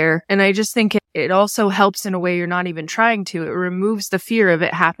the affair. And I just think it also helps in a way you're not even trying to. It removes the fear of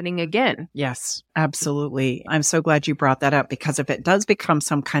it happening again. Yes, absolutely. I'm so glad you brought that up, because if it does become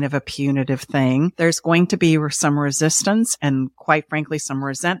some kind of a punitive thing, there's going to be some resistance and, quite frankly, some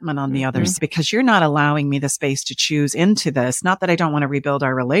resentment on the others, because you're not allowing me the space to choose into this. Not that I don't want to rebuild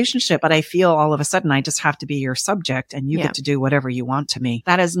our relationship, but I feel all of a sudden I just have to be your subject and you get to do whatever you want to me.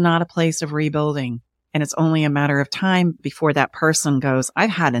 That is not a place of rebuilding. And it's only a matter of time before that person goes, I've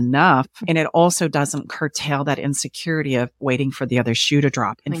had enough. And it also doesn't curtail that insecurity of waiting for the other shoe to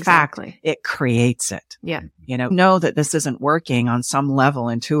drop. In fact, it creates it. Yeah. Know that this isn't working on some level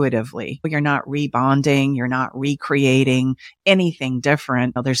intuitively. You're not rebonding. You're not recreating anything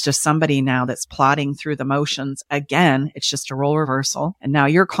different. There's just somebody now that's plodding through the motions again. It's just a role reversal. And now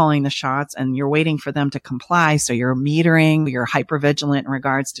you're calling the shots and you're waiting for them to comply. So you're metering, you're hypervigilant in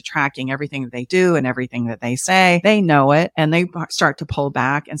regards to tracking everything that they do and everything that they say. They know it and they start to pull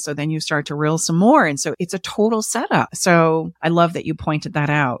back. And so then you start to reel some more. And so it's a total setup. So I love that you pointed that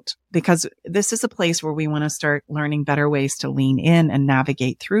out, because this is a place where we want to start learning better ways to lean in and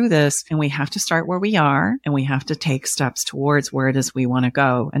navigate through this. And we have to start where we are, and we have to take steps towards where it is we want to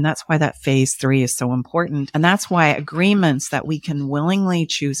go. And that's why that phase 3 is so important. And that's why agreements that we can willingly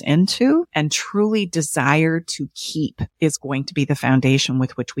choose into and truly desire to keep is going to be the foundation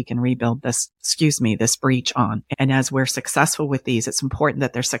with which we can rebuild this breach on. And as we're successful with these, it's important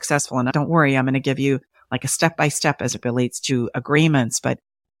that they're successful. And don't worry, I'm going to give you like a step-by-step as it relates to agreements, but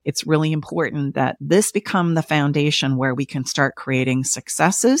it's really important that this become the foundation where we can start creating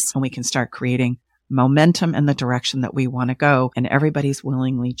successes and we can start creating momentum in the direction that we want to go. And everybody's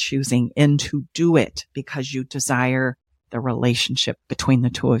willingly choosing in to do it because you desire the relationship between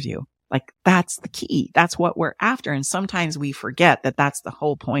the two of you. Like, that's the key. That's what we're after. And sometimes we forget that that's the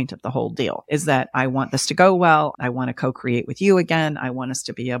whole point of the whole deal, is that I want this to go well. I want to co-create with you again. I want us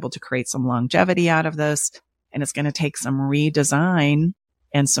to be able to create some longevity out of this. And it's going to take some redesign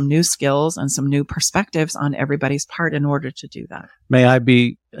and some new skills and some new perspectives on everybody's part in order to do that. May I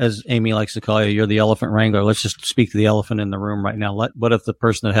be, as Amy likes to call you, you're the elephant wrangler. Let's just speak to the elephant in the room right now. What if the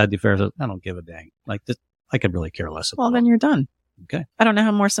person that had the affair says, I don't give a dang. Like this, I could really care less about it. Well, then you're done. Okay. I don't know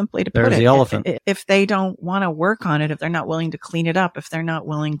how more simply to put it. There's the elephant. If they don't want to work on it, if they're not willing to clean it up, if they're not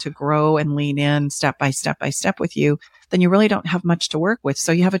willing to grow and lean in step by step with you, then you really don't have much to work with.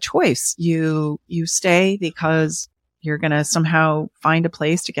 So you have a choice. You stay because you're going to somehow find a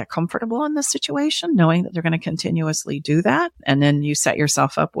place to get comfortable in this situation, knowing that they're going to continuously do that. And then you set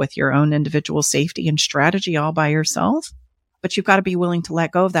yourself up with your own individual safety and strategy all by yourself. But you've got to be willing to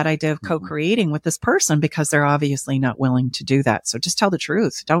let go of that idea of co-creating with this person, because they're obviously not willing to do that. So just tell the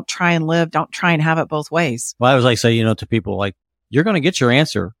truth. Don't try and try and have it both ways. Well, I was like, say, to people, like, you're going to get your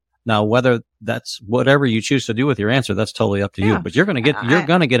answer. Now, whether that's whatever you choose to do with your answer, that's totally up to you, but you're going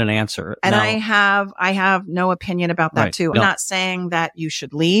to get an answer. And now, I have no opinion about that too. I'm not saying that you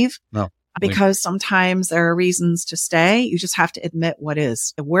should leave. No. because sometimes there are reasons to stay. You just have to admit what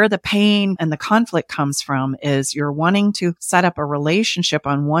is. Where the pain and the conflict comes from is you're wanting to set up a relationship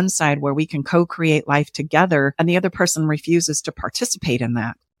on one side where we can co-create life together, and the other person refuses to participate in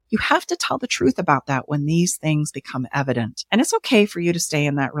that. You have to tell the truth about that when these things become evident. And it's okay for you to stay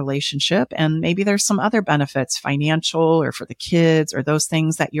in that relationship. And maybe there's some other benefits, financial or for the kids or those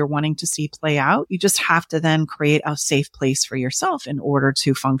things that you're wanting to see play out. You just have to then create a safe place for yourself in order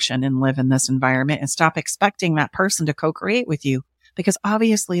to function and live in this environment and stop expecting that person to co-create with you, because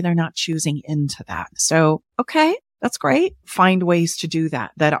obviously they're not choosing into that. So, okay, that's great. Find ways to do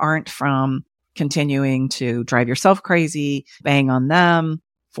that aren't from continuing to drive yourself crazy, bang on them,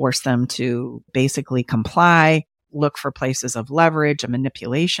 force them to basically comply, look for places of leverage and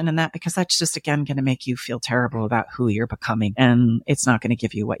manipulation in that, because that's just, again, going to make you feel terrible about who you're becoming. And it's not going to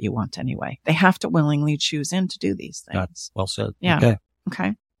give you what you want anyway. They have to willingly choose in to do these things. That's well said. Yeah.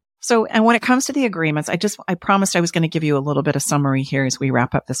 Okay. So, and when it comes to the agreements, I promised I was going to give you a little bit of summary here as we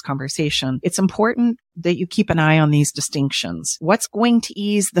wrap up this conversation. It's important that you keep an eye on these distinctions. What's going to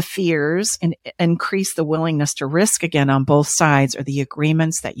ease the fears and increase the willingness to risk again on both sides are the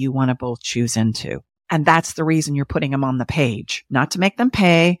agreements that you want to both choose into. And that's the reason you're putting them on the page, not to make them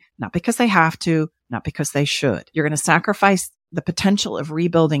pay, not because they have to, not because they should. You're going to sacrifice the potential of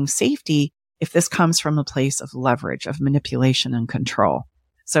rebuilding safety if this comes from a place of leverage, of manipulation and control.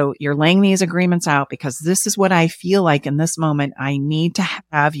 So you're laying these agreements out because this is what I feel like in this moment I need to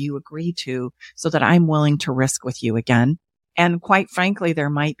have you agree to so that I'm willing to risk with you again. And quite frankly,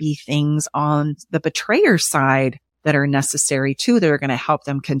 there might be things on the betrayer's side that are necessary too, that are going to help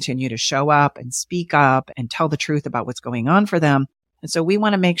them continue to show up and speak up and tell the truth about what's going on for them. And so we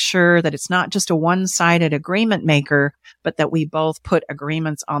want to make sure that it's not just a one-sided agreement maker, but that we both put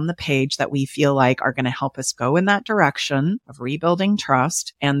agreements on the page that we feel like are going to help us go in that direction of rebuilding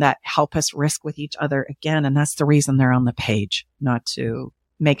trust and that help us risk with each other again. And that's the reason they're on the page, not to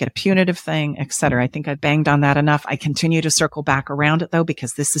make it a punitive thing, et cetera. I think I've banged on that enough. I continue to circle back around it though,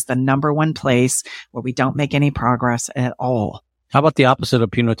 because this is the number one place where we don't make any progress at all. How about the opposite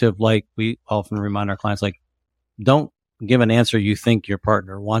of punitive? Like we often remind our clients, like, don't give an answer you think your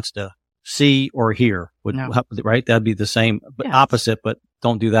partner wants to see or hear. Right? That'd be the same, but yes. Opposite, but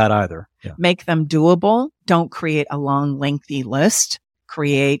don't do that either. Yeah. Make them doable. Don't create a long, lengthy list.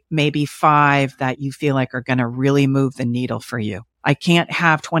 Create maybe 5 that you feel like are going to really move the needle for you. I can't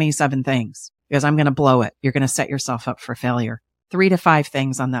have 27 things because I'm going to blow it. You're going to set yourself up for failure. 3 to 5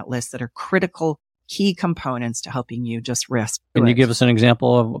 things on that list that are critical key components to helping you just risk. Can you give us an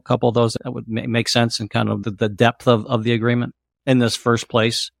example of a couple of those that would make sense and kind of the depth of the agreement in this first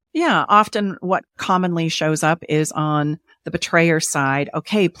place? Yeah. Often what commonly shows up is on the betrayer side.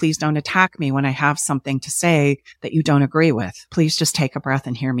 Okay, please don't attack me when I have something to say that you don't agree with. Please just take a breath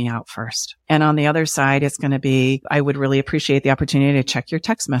and hear me out first. And on the other side, it's going to be, I would really appreciate the opportunity to check your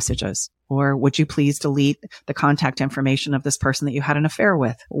text messages. Or would you please delete the contact information of this person that you had an affair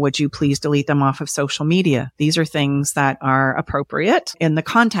with? Would you please delete them off of social media? These are things that are appropriate in the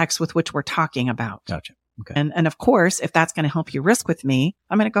context with which we're talking about. Gotcha. Okay. And of course, if that's going to help you risk with me,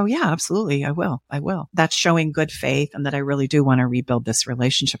 I'm going to go, yeah, absolutely. I will. That's showing good faith and that I really do want to rebuild this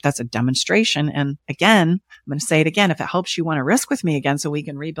relationship. That's a demonstration. And again, I'm going to say it again. If it helps you want to risk with me again so we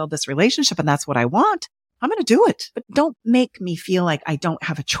can rebuild this relationship and that's what I want, I'm going to do it. But don't make me feel like I don't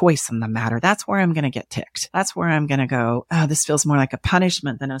have a choice in the matter. That's where I'm going to get ticked. That's where I'm going to go, oh, this feels more like a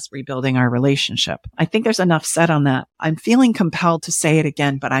punishment than us rebuilding our relationship. I think there's enough said on that. I'm feeling compelled to say it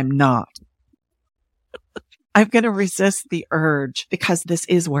again, but I'm not. I'm going to resist the urge because this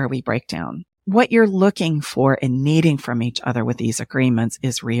is where we break down. What you're looking for and needing from each other with these agreements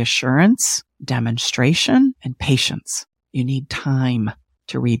is reassurance, demonstration, and patience. You need time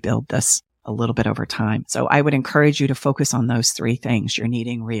to rebuild this a little bit over time. So I would encourage you to focus on those 3 things. You're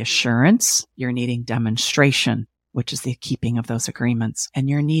needing reassurance, you're needing demonstration, which is the keeping of those agreements, and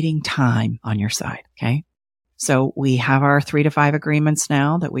you're needing time on your side. Okay. So we have our 3 to 5 agreements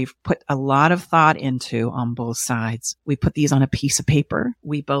now that we've put a lot of thought into on both sides. We put these on a piece of paper.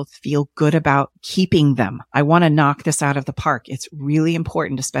 We both feel good about keeping them. I want to knock this out of the park. It's really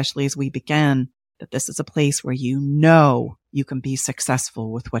important, especially as we begin, that this is a place where you know you can be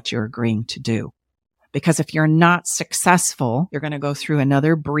successful with what you're agreeing to do. Because if you're not successful, you're going to go through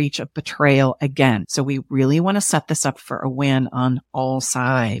another breach of betrayal again. So we really want to set this up for a win on all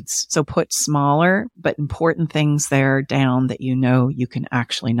sides. So put smaller but important things there down that you know you can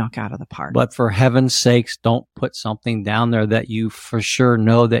actually knock out of the park. But for heaven's sakes, don't put something down there that you for sure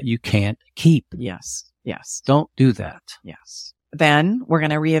know that you can't keep. Yes. Yes. Don't do that. Yes. Then we're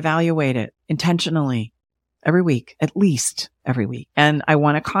going to reevaluate it intentionally. every week, at least every week. And I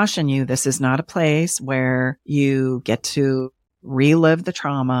want to caution you, this is not a place where you get to relive the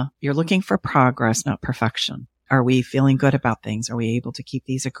trauma. You're looking for progress, not perfection. Are we feeling good about things? Are we able to keep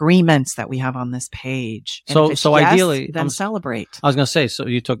these agreements that we have on this page? And if it's yes, ideally, then celebrate. I was going to say, so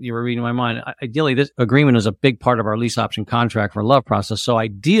you were reading my mind. Ideally, this agreement is a big part of our lease option contract for love process. So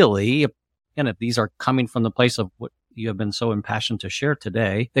ideally, if these are coming from the place of what you have been so impassioned to share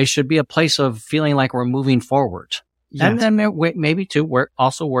today, they should be a place of feeling like we're moving forward. Yes. And then maybe too, where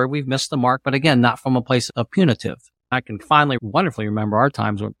we've missed the mark, but again, not from a place of punitive. I can finally wonderfully remember our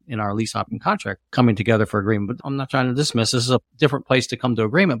times in our lease option contract coming together for agreement, but I'm not trying to dismiss. This is a different place to come to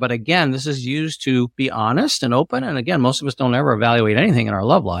agreement. But again, this is used to be honest and open. And again, most of us don't ever evaluate anything in our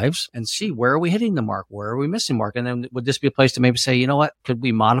love lives and see where are we hitting the mark? Where are we missing mark? And then would this be a place to maybe say, you know what? Could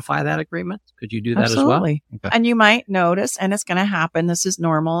we modify that agreement? Could you do that Absolutely. as well? Okay. And you might notice, and it's going to happen. This is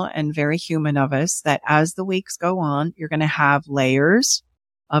normal and very human of us, that as the weeks go on, you're going to have layers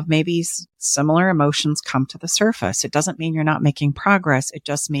of maybe similar emotions come to the surface. It doesn't mean you're not making progress. It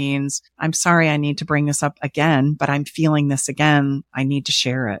just means, I'm sorry, I need to bring this up again, but I'm feeling this again. I need to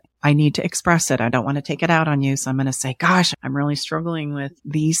share it. I need to express it. I don't want to take it out on you. So I'm going to say, gosh, I'm really struggling with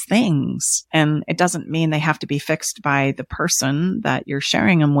these things. And it doesn't mean they have to be fixed by the person that you're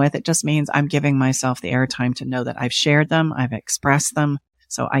sharing them with. It just means I'm giving myself the airtime to know that I've shared them, I've expressed them,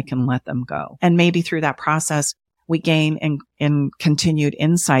 so I can let them go. And maybe through that process, we gain in continued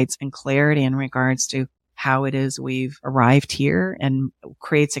insights and clarity in regards to how it is we've arrived here, and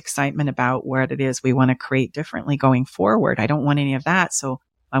creates excitement about what it is we want to create differently going forward. I don't want any of that. So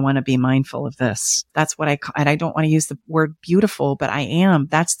I want to be mindful of this. That's what and I don't want to use the word beautiful, but I am.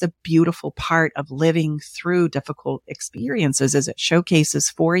 That's the beautiful part of living through difficult experiences, is it showcases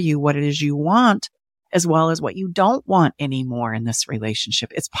for you what it is you want, as well as what you don't want anymore in this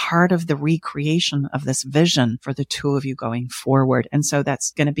relationship. It's part of the recreation of this vision for the two of you going forward. And so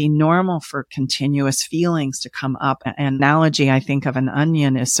that's going to be normal for continuous feelings to come up. An analogy I think of an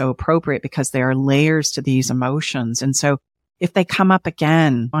onion is so appropriate because there are layers to these emotions. And so if they come up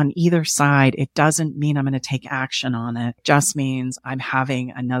again on either side, it doesn't mean I'm going to take action on it. It just means I'm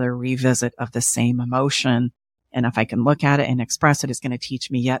having another revisit of the same emotion. And if I can look at it and express it, it's going to teach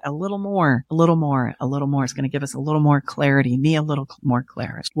me yet a little more. It's going to give us a little more clarity, me a little more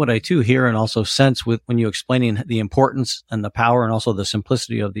clarity. What I too hear and also sense with when you explaining the importance and the power and also the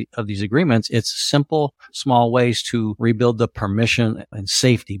simplicity of these agreements, it's simple, small ways to rebuild the permission and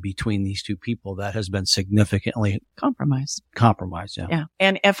safety between these two people that has been significantly compromised. Yeah.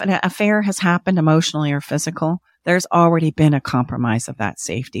 And if an affair has happened emotionally or physical, there's already been a compromise of that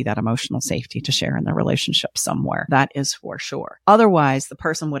safety, that emotional safety to share in the relationship somewhere. That is for sure. Otherwise, the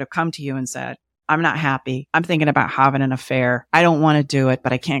person would have come to you and said, I'm not happy. I'm thinking about having an affair. I don't want to do it,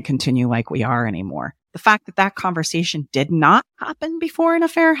 but I can't continue like we are anymore. The fact that that conversation did not happen before an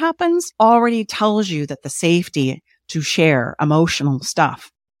affair happens already tells you that the safety to share emotional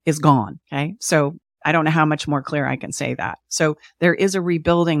stuff is gone. Okay. So I don't know how much more clear I can say that. So there is a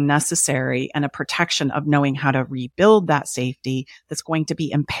rebuilding necessary and a protection of knowing how to rebuild that safety that's going to be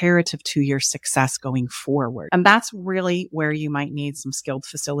imperative to your success going forward. And that's really where you might need some skilled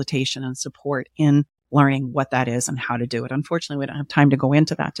facilitation and support in learning what that is and how to do it. Unfortunately, we don't have time to go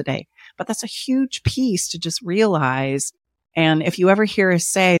into that today, but that's a huge piece to just realize. And if you ever hear us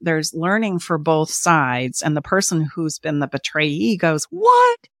say there's learning for both sides, and the person who's been the betrayee goes,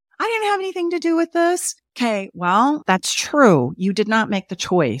 what? I didn't have anything to do with this. Okay, well, that's true. You did not make the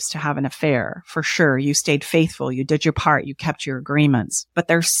choice to have an affair, for sure. You stayed faithful. You did your part. You kept your agreements. But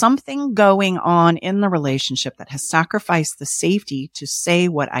there's something going on in the relationship that has sacrificed the safety to say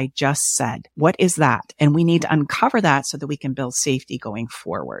what I just said. What is that? And we need to uncover that so that we can build safety going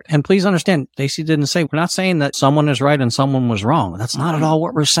forward. And please understand, Stacey didn't say, we're not saying that someone is right and someone was wrong. That's not at all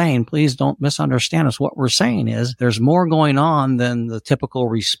what we're saying. Please don't misunderstand us. What we're saying is there's more going on than the typical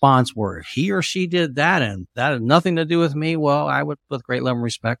response where he or she did that and that had nothing to do with me. Well, I would, with great love and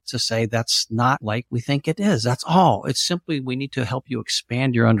respect, to say that's not like we think it is. That's all. It's simply we need to help you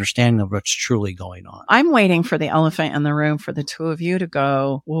expand your understanding of what's truly going on. I'm waiting for the elephant in the room for the two of you to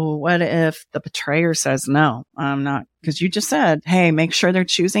go, well, what if the betrayer says, no, I'm not? Because you just said, hey, make sure they're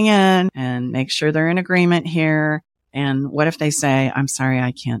choosing in and make sure they're in agreement here. And what if they say, I'm sorry,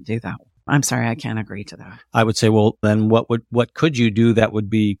 I can't do that? I'm sorry, I can't agree to that. I would say, well, then what could you do that would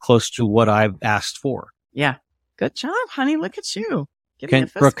be close to what I've asked for? Yeah. Good job, honey. Look at you.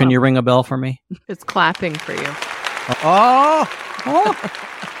 Brooke, can you ring a bell for me? It's clapping for you. Oh,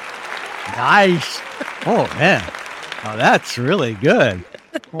 nice. Oh, man. Oh, that's really good.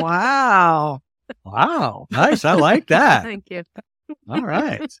 Wow. Nice. I like that. Thank you. All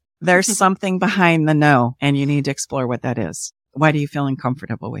right. There's something behind the no, and you need to explore what that is. Why do you feel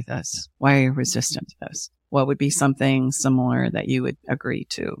uncomfortable with this? Why are you resistant to this? What would be something similar that you would agree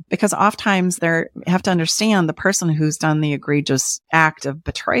to? Because oftentimes you have to understand the person who's done the egregious act of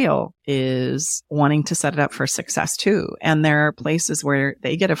betrayal is wanting to set it up for success too. And there are places where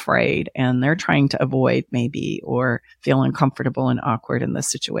they get afraid and they're trying to avoid maybe or feel uncomfortable and awkward in this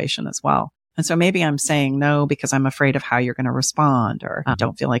situation as well. And so maybe I'm saying no because I'm afraid of how you're going to respond, or I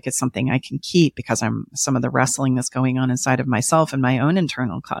don't feel like it's something I can keep because some of the wrestling that's going on inside of myself and my own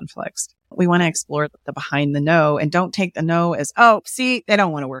internal conflicts. We want to explore the behind the no, and don't take the no as, oh, see, they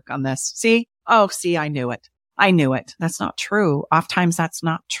don't want to work on this. See? Oh, see, I knew it. I knew it. That's not true. Oftentimes that's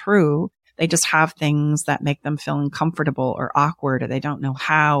not true. They just have things that make them feel uncomfortable or awkward, or they don't know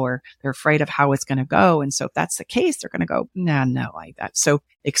how, or they're afraid of how it's going to go. And so if that's the case, they're going to go, nah, no, like that. So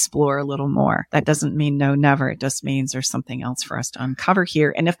explore a little more. That doesn't mean no, never. It just means there's something else for us to uncover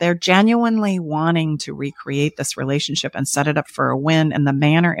here. And if they're genuinely wanting to recreate this relationship and set it up for a win in the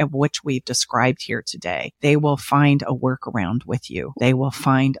manner of which we've described here today, they will find a workaround with you. They will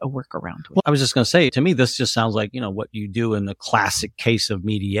find a workaround with you. I was just going to say, to me, this just sounds like, what you do in the classic case of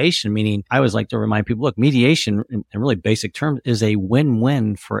mediation, meaning I always like to remind people, look, mediation in really basic terms is a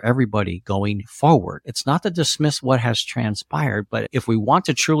win-win for everybody going forward. It's not to dismiss what has transpired, but if we want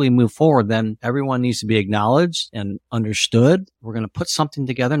to truly move forward, then everyone needs to be acknowledged and understood. We're going to put something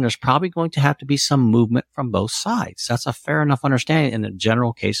together, and there's probably going to have to be some movement from both sides. That's a fair enough understanding in a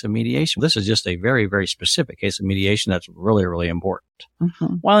general case of mediation. This is just a very, very specific case of mediation that's really, really important.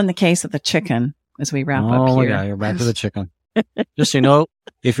 Mm-hmm. Well, in the case of the chicken, as we wrap up here. Oh, yeah, you're back to the chicken. Just so you know,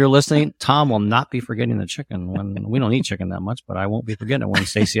 if you're listening, Tom will not be forgetting the chicken. When we don't eat chicken that much, but I won't be forgetting it when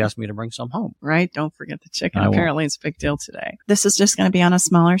Stacey asked me to bring some home. Right? Don't forget the chicken. Apparently it's a big deal today. This is just going to be on a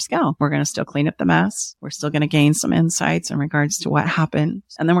smaller scale. We're going to still clean up the mess. We're still going to gain some insights in regards to what happened.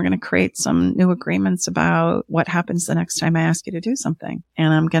 And then we're going to create some new agreements about what happens the next time I ask you to do something.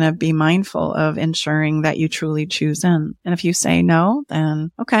 And I'm going to be mindful of ensuring that you truly choose in. And if you say no,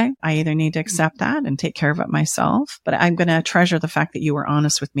 then okay, I either need to accept that and take care of it myself, but I'm going to treasure the fact that you were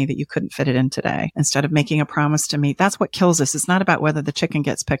honest with me that you couldn't fit it in today instead of making a promise to me. That's what kills us. It's not about whether the chicken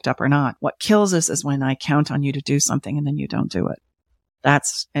gets picked up or not. What kills us is when I count on you to do something and then you don't do it.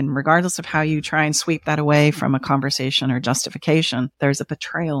 And regardless of how you try and sweep that away from a conversation or justification, there's a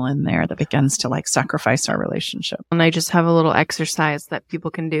betrayal in there that begins to sacrifice our relationship. And I just have a little exercise that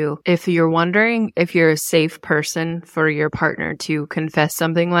people can do. If you're wondering if you're a safe person for your partner to confess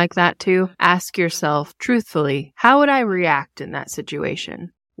something like that to, ask yourself truthfully, how would I react in that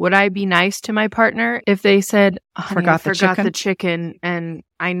situation? Would I be nice to my partner if they said, honey, I forgot the chicken and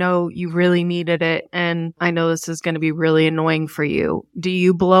I know you really needed it and I know this is going to be really annoying for you? Do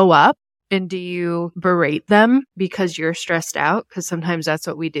you blow up and do you berate them because you're stressed out? Because sometimes that's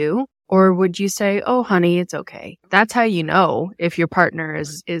what we do. Or would you say, oh, honey, it's okay? That's how you know if your partner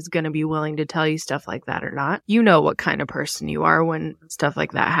is going to be willing to tell you stuff like that or not. You know what kind of person you are when stuff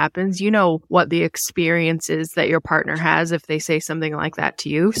like that happens. You know what the experience is that your partner has if they say something like that to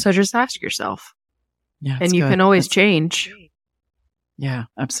you. So just ask yourself. Yeah, and you can always change. Yeah,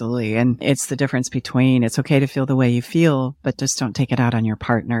 absolutely. And it's the difference between it's okay to feel the way you feel, but just don't take it out on your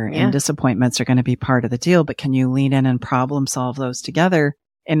partner. Yeah. And disappointments are going to be part of the deal, but can you lean in and problem solve those together?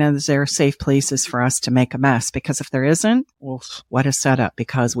 And is there safe places for us to make a mess? Because if there isn't, well, what a setup,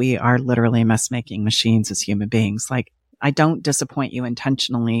 because we are literally mess-making machines as human beings. I don't disappoint you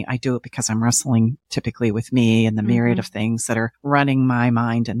intentionally. I do it because I'm wrestling typically with me and the myriad of things that are running my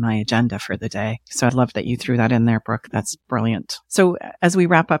mind and my agenda for the day. So I love that you threw that in there, Brooke. That's brilliant. So as we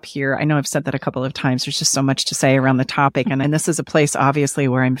wrap up here, I know I've said that a couple of times. There's just so much to say around the topic. And this is a place, obviously,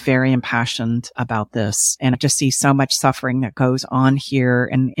 where I'm very impassioned about this. And I just see so much suffering that goes on here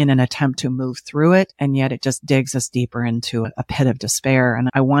and in an attempt to move through it. And yet it just digs us deeper into a pit of despair. And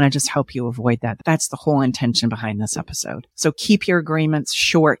I want to just help you avoid that. That's the whole intention behind this episode. So keep your agreements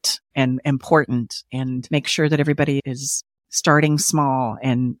short and important and make sure that everybody is starting small,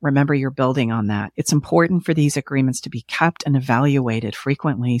 and remember you're building on that. It's important for these agreements to be kept and evaluated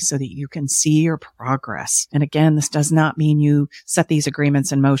frequently so that you can see your progress. And again, this does not mean you set these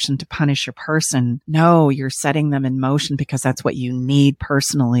agreements in motion to punish your person. No, you're setting them in motion because that's what you need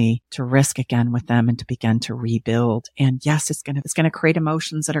personally to risk again with them and to begin to rebuild. And yes, it's going to create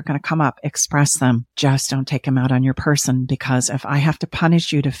emotions that are going to come up. Express them. Just don't take them out on your person, because if I have to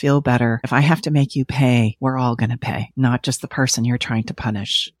punish you to feel better, if I have to make you pay, we're all going to pay, not just the person you're trying to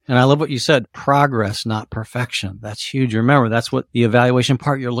punish. And I love what you said, progress, not perfection. That's huge. Remember, that's what the evaluation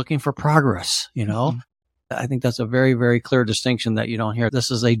part, you're looking for progress, I think that's a very, very clear distinction that you don't hear.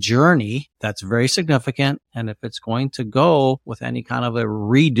 This is a journey that's very significant. And if it's going to go with any kind of a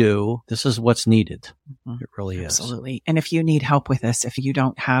redo, this is what's needed. It really is. Absolutely. And if you need help with this, if you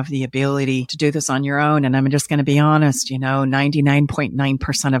don't have the ability to do this on your own, and I'm just going to be honest,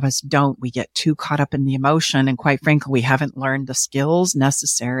 99.9% of us don't. We get too caught up in the emotion. And quite frankly, we haven't learned the skills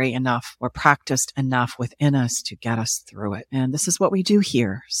necessary enough or practiced enough within us to get us through it. And this is what we do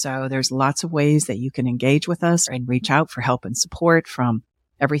here. So there's lots of ways that you can engage with us and reach out for help and support, from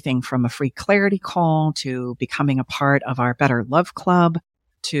everything from a free clarity call to becoming a part of our Better Love Club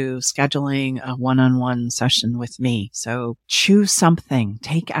to scheduling a one-on-one session with me. So choose something,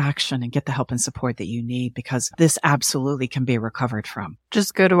 take action, and get the help and support that you need, because this absolutely can be recovered from.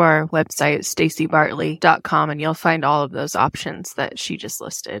 Just go to our website, staceybartley.com, and you'll find all of those options that she just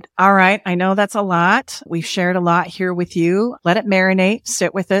listed. All right. I know that's a lot. We've shared a lot here with you. Let it marinate,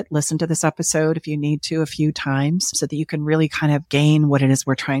 sit with it, listen to this episode if you need to a few times so that you can really kind of gain what it is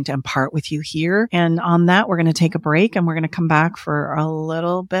we're trying to impart with you here. And on that, we're going to take a break and we're going to come back for a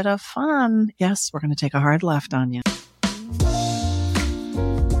little bit of fun. Yes, we're going to take a hard left on you.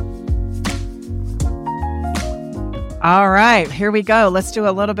 All right, here we go. Let's do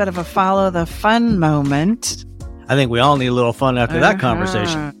a little bit of a follow the fun moment. I think we all need a little fun after that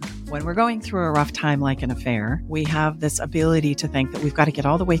conversation. When we're going through a rough time like an affair, we have this ability to think that we've got to get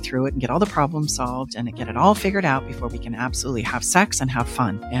all the way through it and get all the problems solved and get it all figured out before we can absolutely have sex and have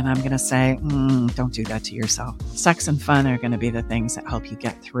fun. And I'm going to say, don't do that to yourself. Sex and fun are going to be the things that help you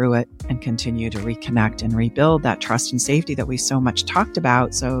get through it and continue to reconnect and rebuild that trust and safety that we so much talked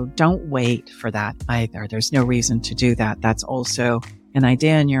about. So don't wait for that either. There's no reason to do that. That's also an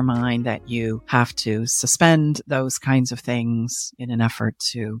idea in your mind that you have to suspend those kinds of things in an effort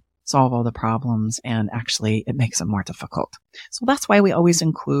to solve all the problems, and actually it makes it more difficult. So that's why we always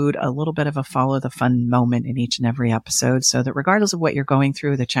include a little bit of a follow the fun moment in each and every episode, so that regardless of what you're going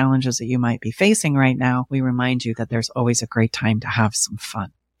through, the challenges that you might be facing right now, we remind you that there's always a great time to have some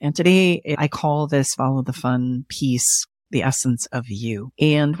fun. And today I call this follow the fun piece the essence of you.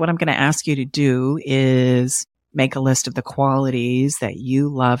 And what I'm going to ask you to do is make a list of the qualities that you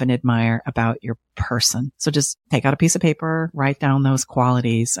love and admire about your person. So just take out a piece of paper, write down those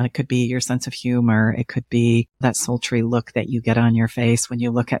qualities. It could be your sense of humor. It could be that sultry look that you get on your face when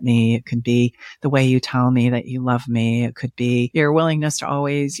you look at me. It could be the way you tell me that you love me. It could be your willingness to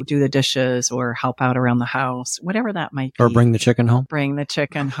always do the dishes or help out around the house, whatever that might be. Or bring the chicken home. Bring the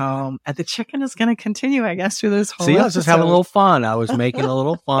chicken home. The chicken is going to continue, I guess, through this whole See, I was episode. just having a little fun. I was making a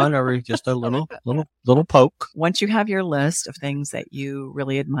little fun, or just a little poke. Once you have your list of things that you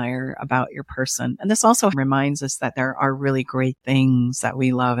really admire about your person, and this also reminds us that there are really great things that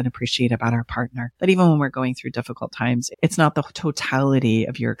we love and appreciate about our partner, that even when we're going through difficult times, it's not the totality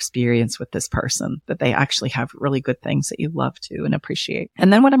of your experience with this person, that they actually have really good things that you love to and appreciate.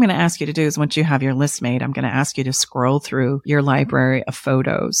 And then what I'm going to ask you to do is, once you have your list made, I'm going to ask you to scroll through your library of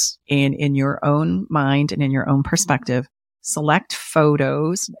photos, and in your own mind and in your own perspective, select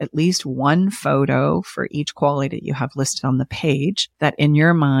photos, at least one photo for each quality that you have listed on the page, that in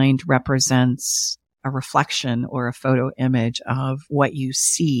your mind represents a reflection or a photo image of what you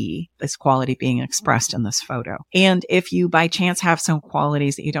see this quality being expressed in this photo. And if you by chance have some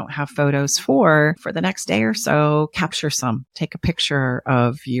qualities that you don't have photos for the next day or so, capture some. Take a picture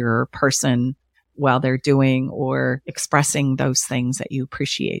of your person while they're doing or expressing those things that you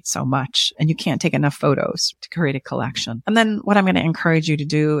appreciate so much. And you can't take enough photos to create a collection. And then what I'm going to encourage you to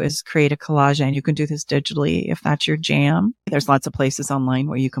do is create a collage, and you can do this digitally if that's your jam. There's lots of places online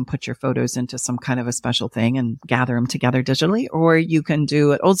where you can put your photos into some kind of a special thing and gather them together digitally, or you can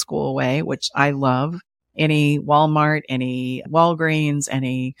do it old school way, which I love. Any Walmart, any Walgreens,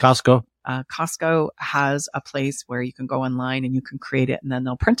 any Costco. Costco has a place where you can go online and you can create it, and then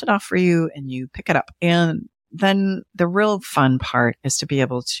they'll print it off for you and you pick it up. And then the real fun part is to be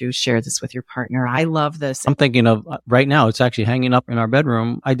able to share this with your partner. I love this. I'm thinking of right now, it's actually hanging up in our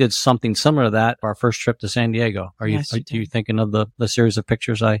bedroom. I did something similar to that our first trip to San Diego. Are you thinking of the series of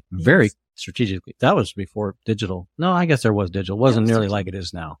pictures very strategically? That was before digital. No, I guess there was digital. It wasn't nearly like it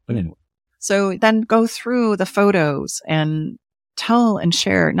is now. But anyway. So then go through the photos and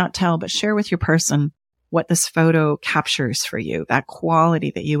share with your person what this photo captures for you, that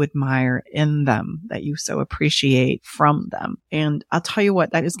quality that you admire in them, that you so appreciate from them. And I'll tell you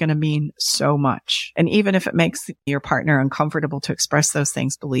what, that is going to mean so much. And even if it makes your partner uncomfortable to express those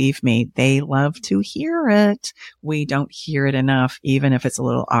things, believe me, they love to hear it. We don't hear it enough, even if it's a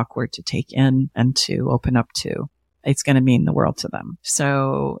little awkward to take in and to open up to. it's going to mean the world to them.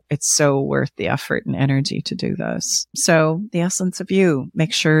 So it's so worth the effort and energy to do this. So the essence of you,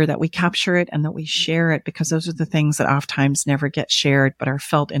 make sure that we capture it and that we share it, because those are the things that oftentimes never get shared, but are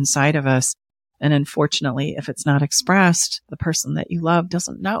felt inside of us. And unfortunately, if it's not expressed, the person that you love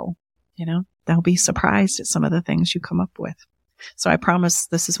doesn't know, they'll be surprised at some of the things you come up with. So I promise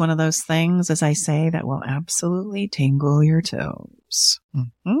this is one of those things, as I say, that will absolutely tingle your toes.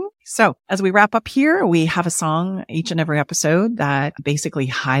 Mm-hmm. So as we wrap up here, we have a song each and every episode that basically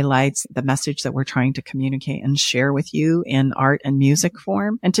highlights the message that we're trying to communicate and share with you in art and music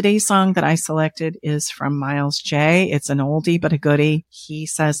form. And today's song that I selected is from Miles J. It's an oldie but a goodie. He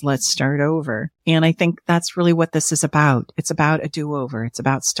says, "Let's start over." And I think that's really what this is about. It's about a do-over. It's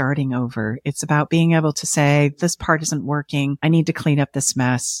about starting over. It's about being able to say, this part isn't working. I need to clean up this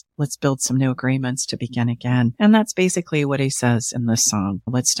mess. Let's build some new agreements to begin again. And that's basically what he says in this song.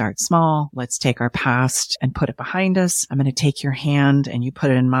 Let's start small. Let's take our past and put it behind us. I'm going to take your hand and you put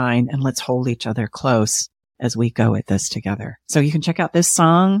it in mine, and let's hold each other close as we go at this together. So you can check out this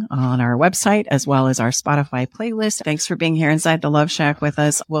song on our website as well as our Spotify playlist. Thanks for being here inside the Love Shack with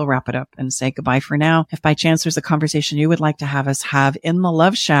us. We'll wrap it up and say goodbye for now. If by chance there's a conversation you would like to have us have in the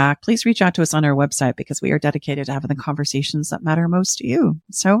Love Shack, please reach out to us on our website, because we are dedicated to having the conversations that matter most to you.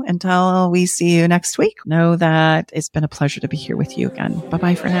 So until we see you next week, know that it's been a pleasure to be here with you again.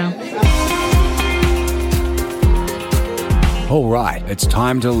 Bye-bye for now. All right, it's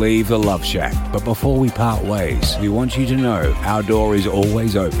time to leave the Love Shack. But before we part ways, we want you to know our door is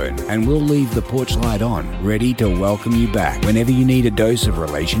always open, and we'll leave the porch light on, ready to welcome you back whenever you need a dose of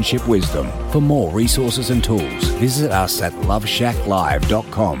relationship wisdom. For more resources and tools, visit us at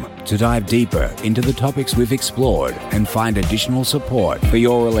loveshacklive.com to dive deeper into the topics we've explored and find additional support for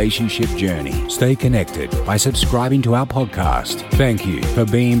your relationship journey. Stay connected by subscribing to our podcast. Thank you for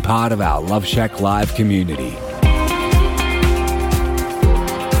being part of our Love Shack Live community.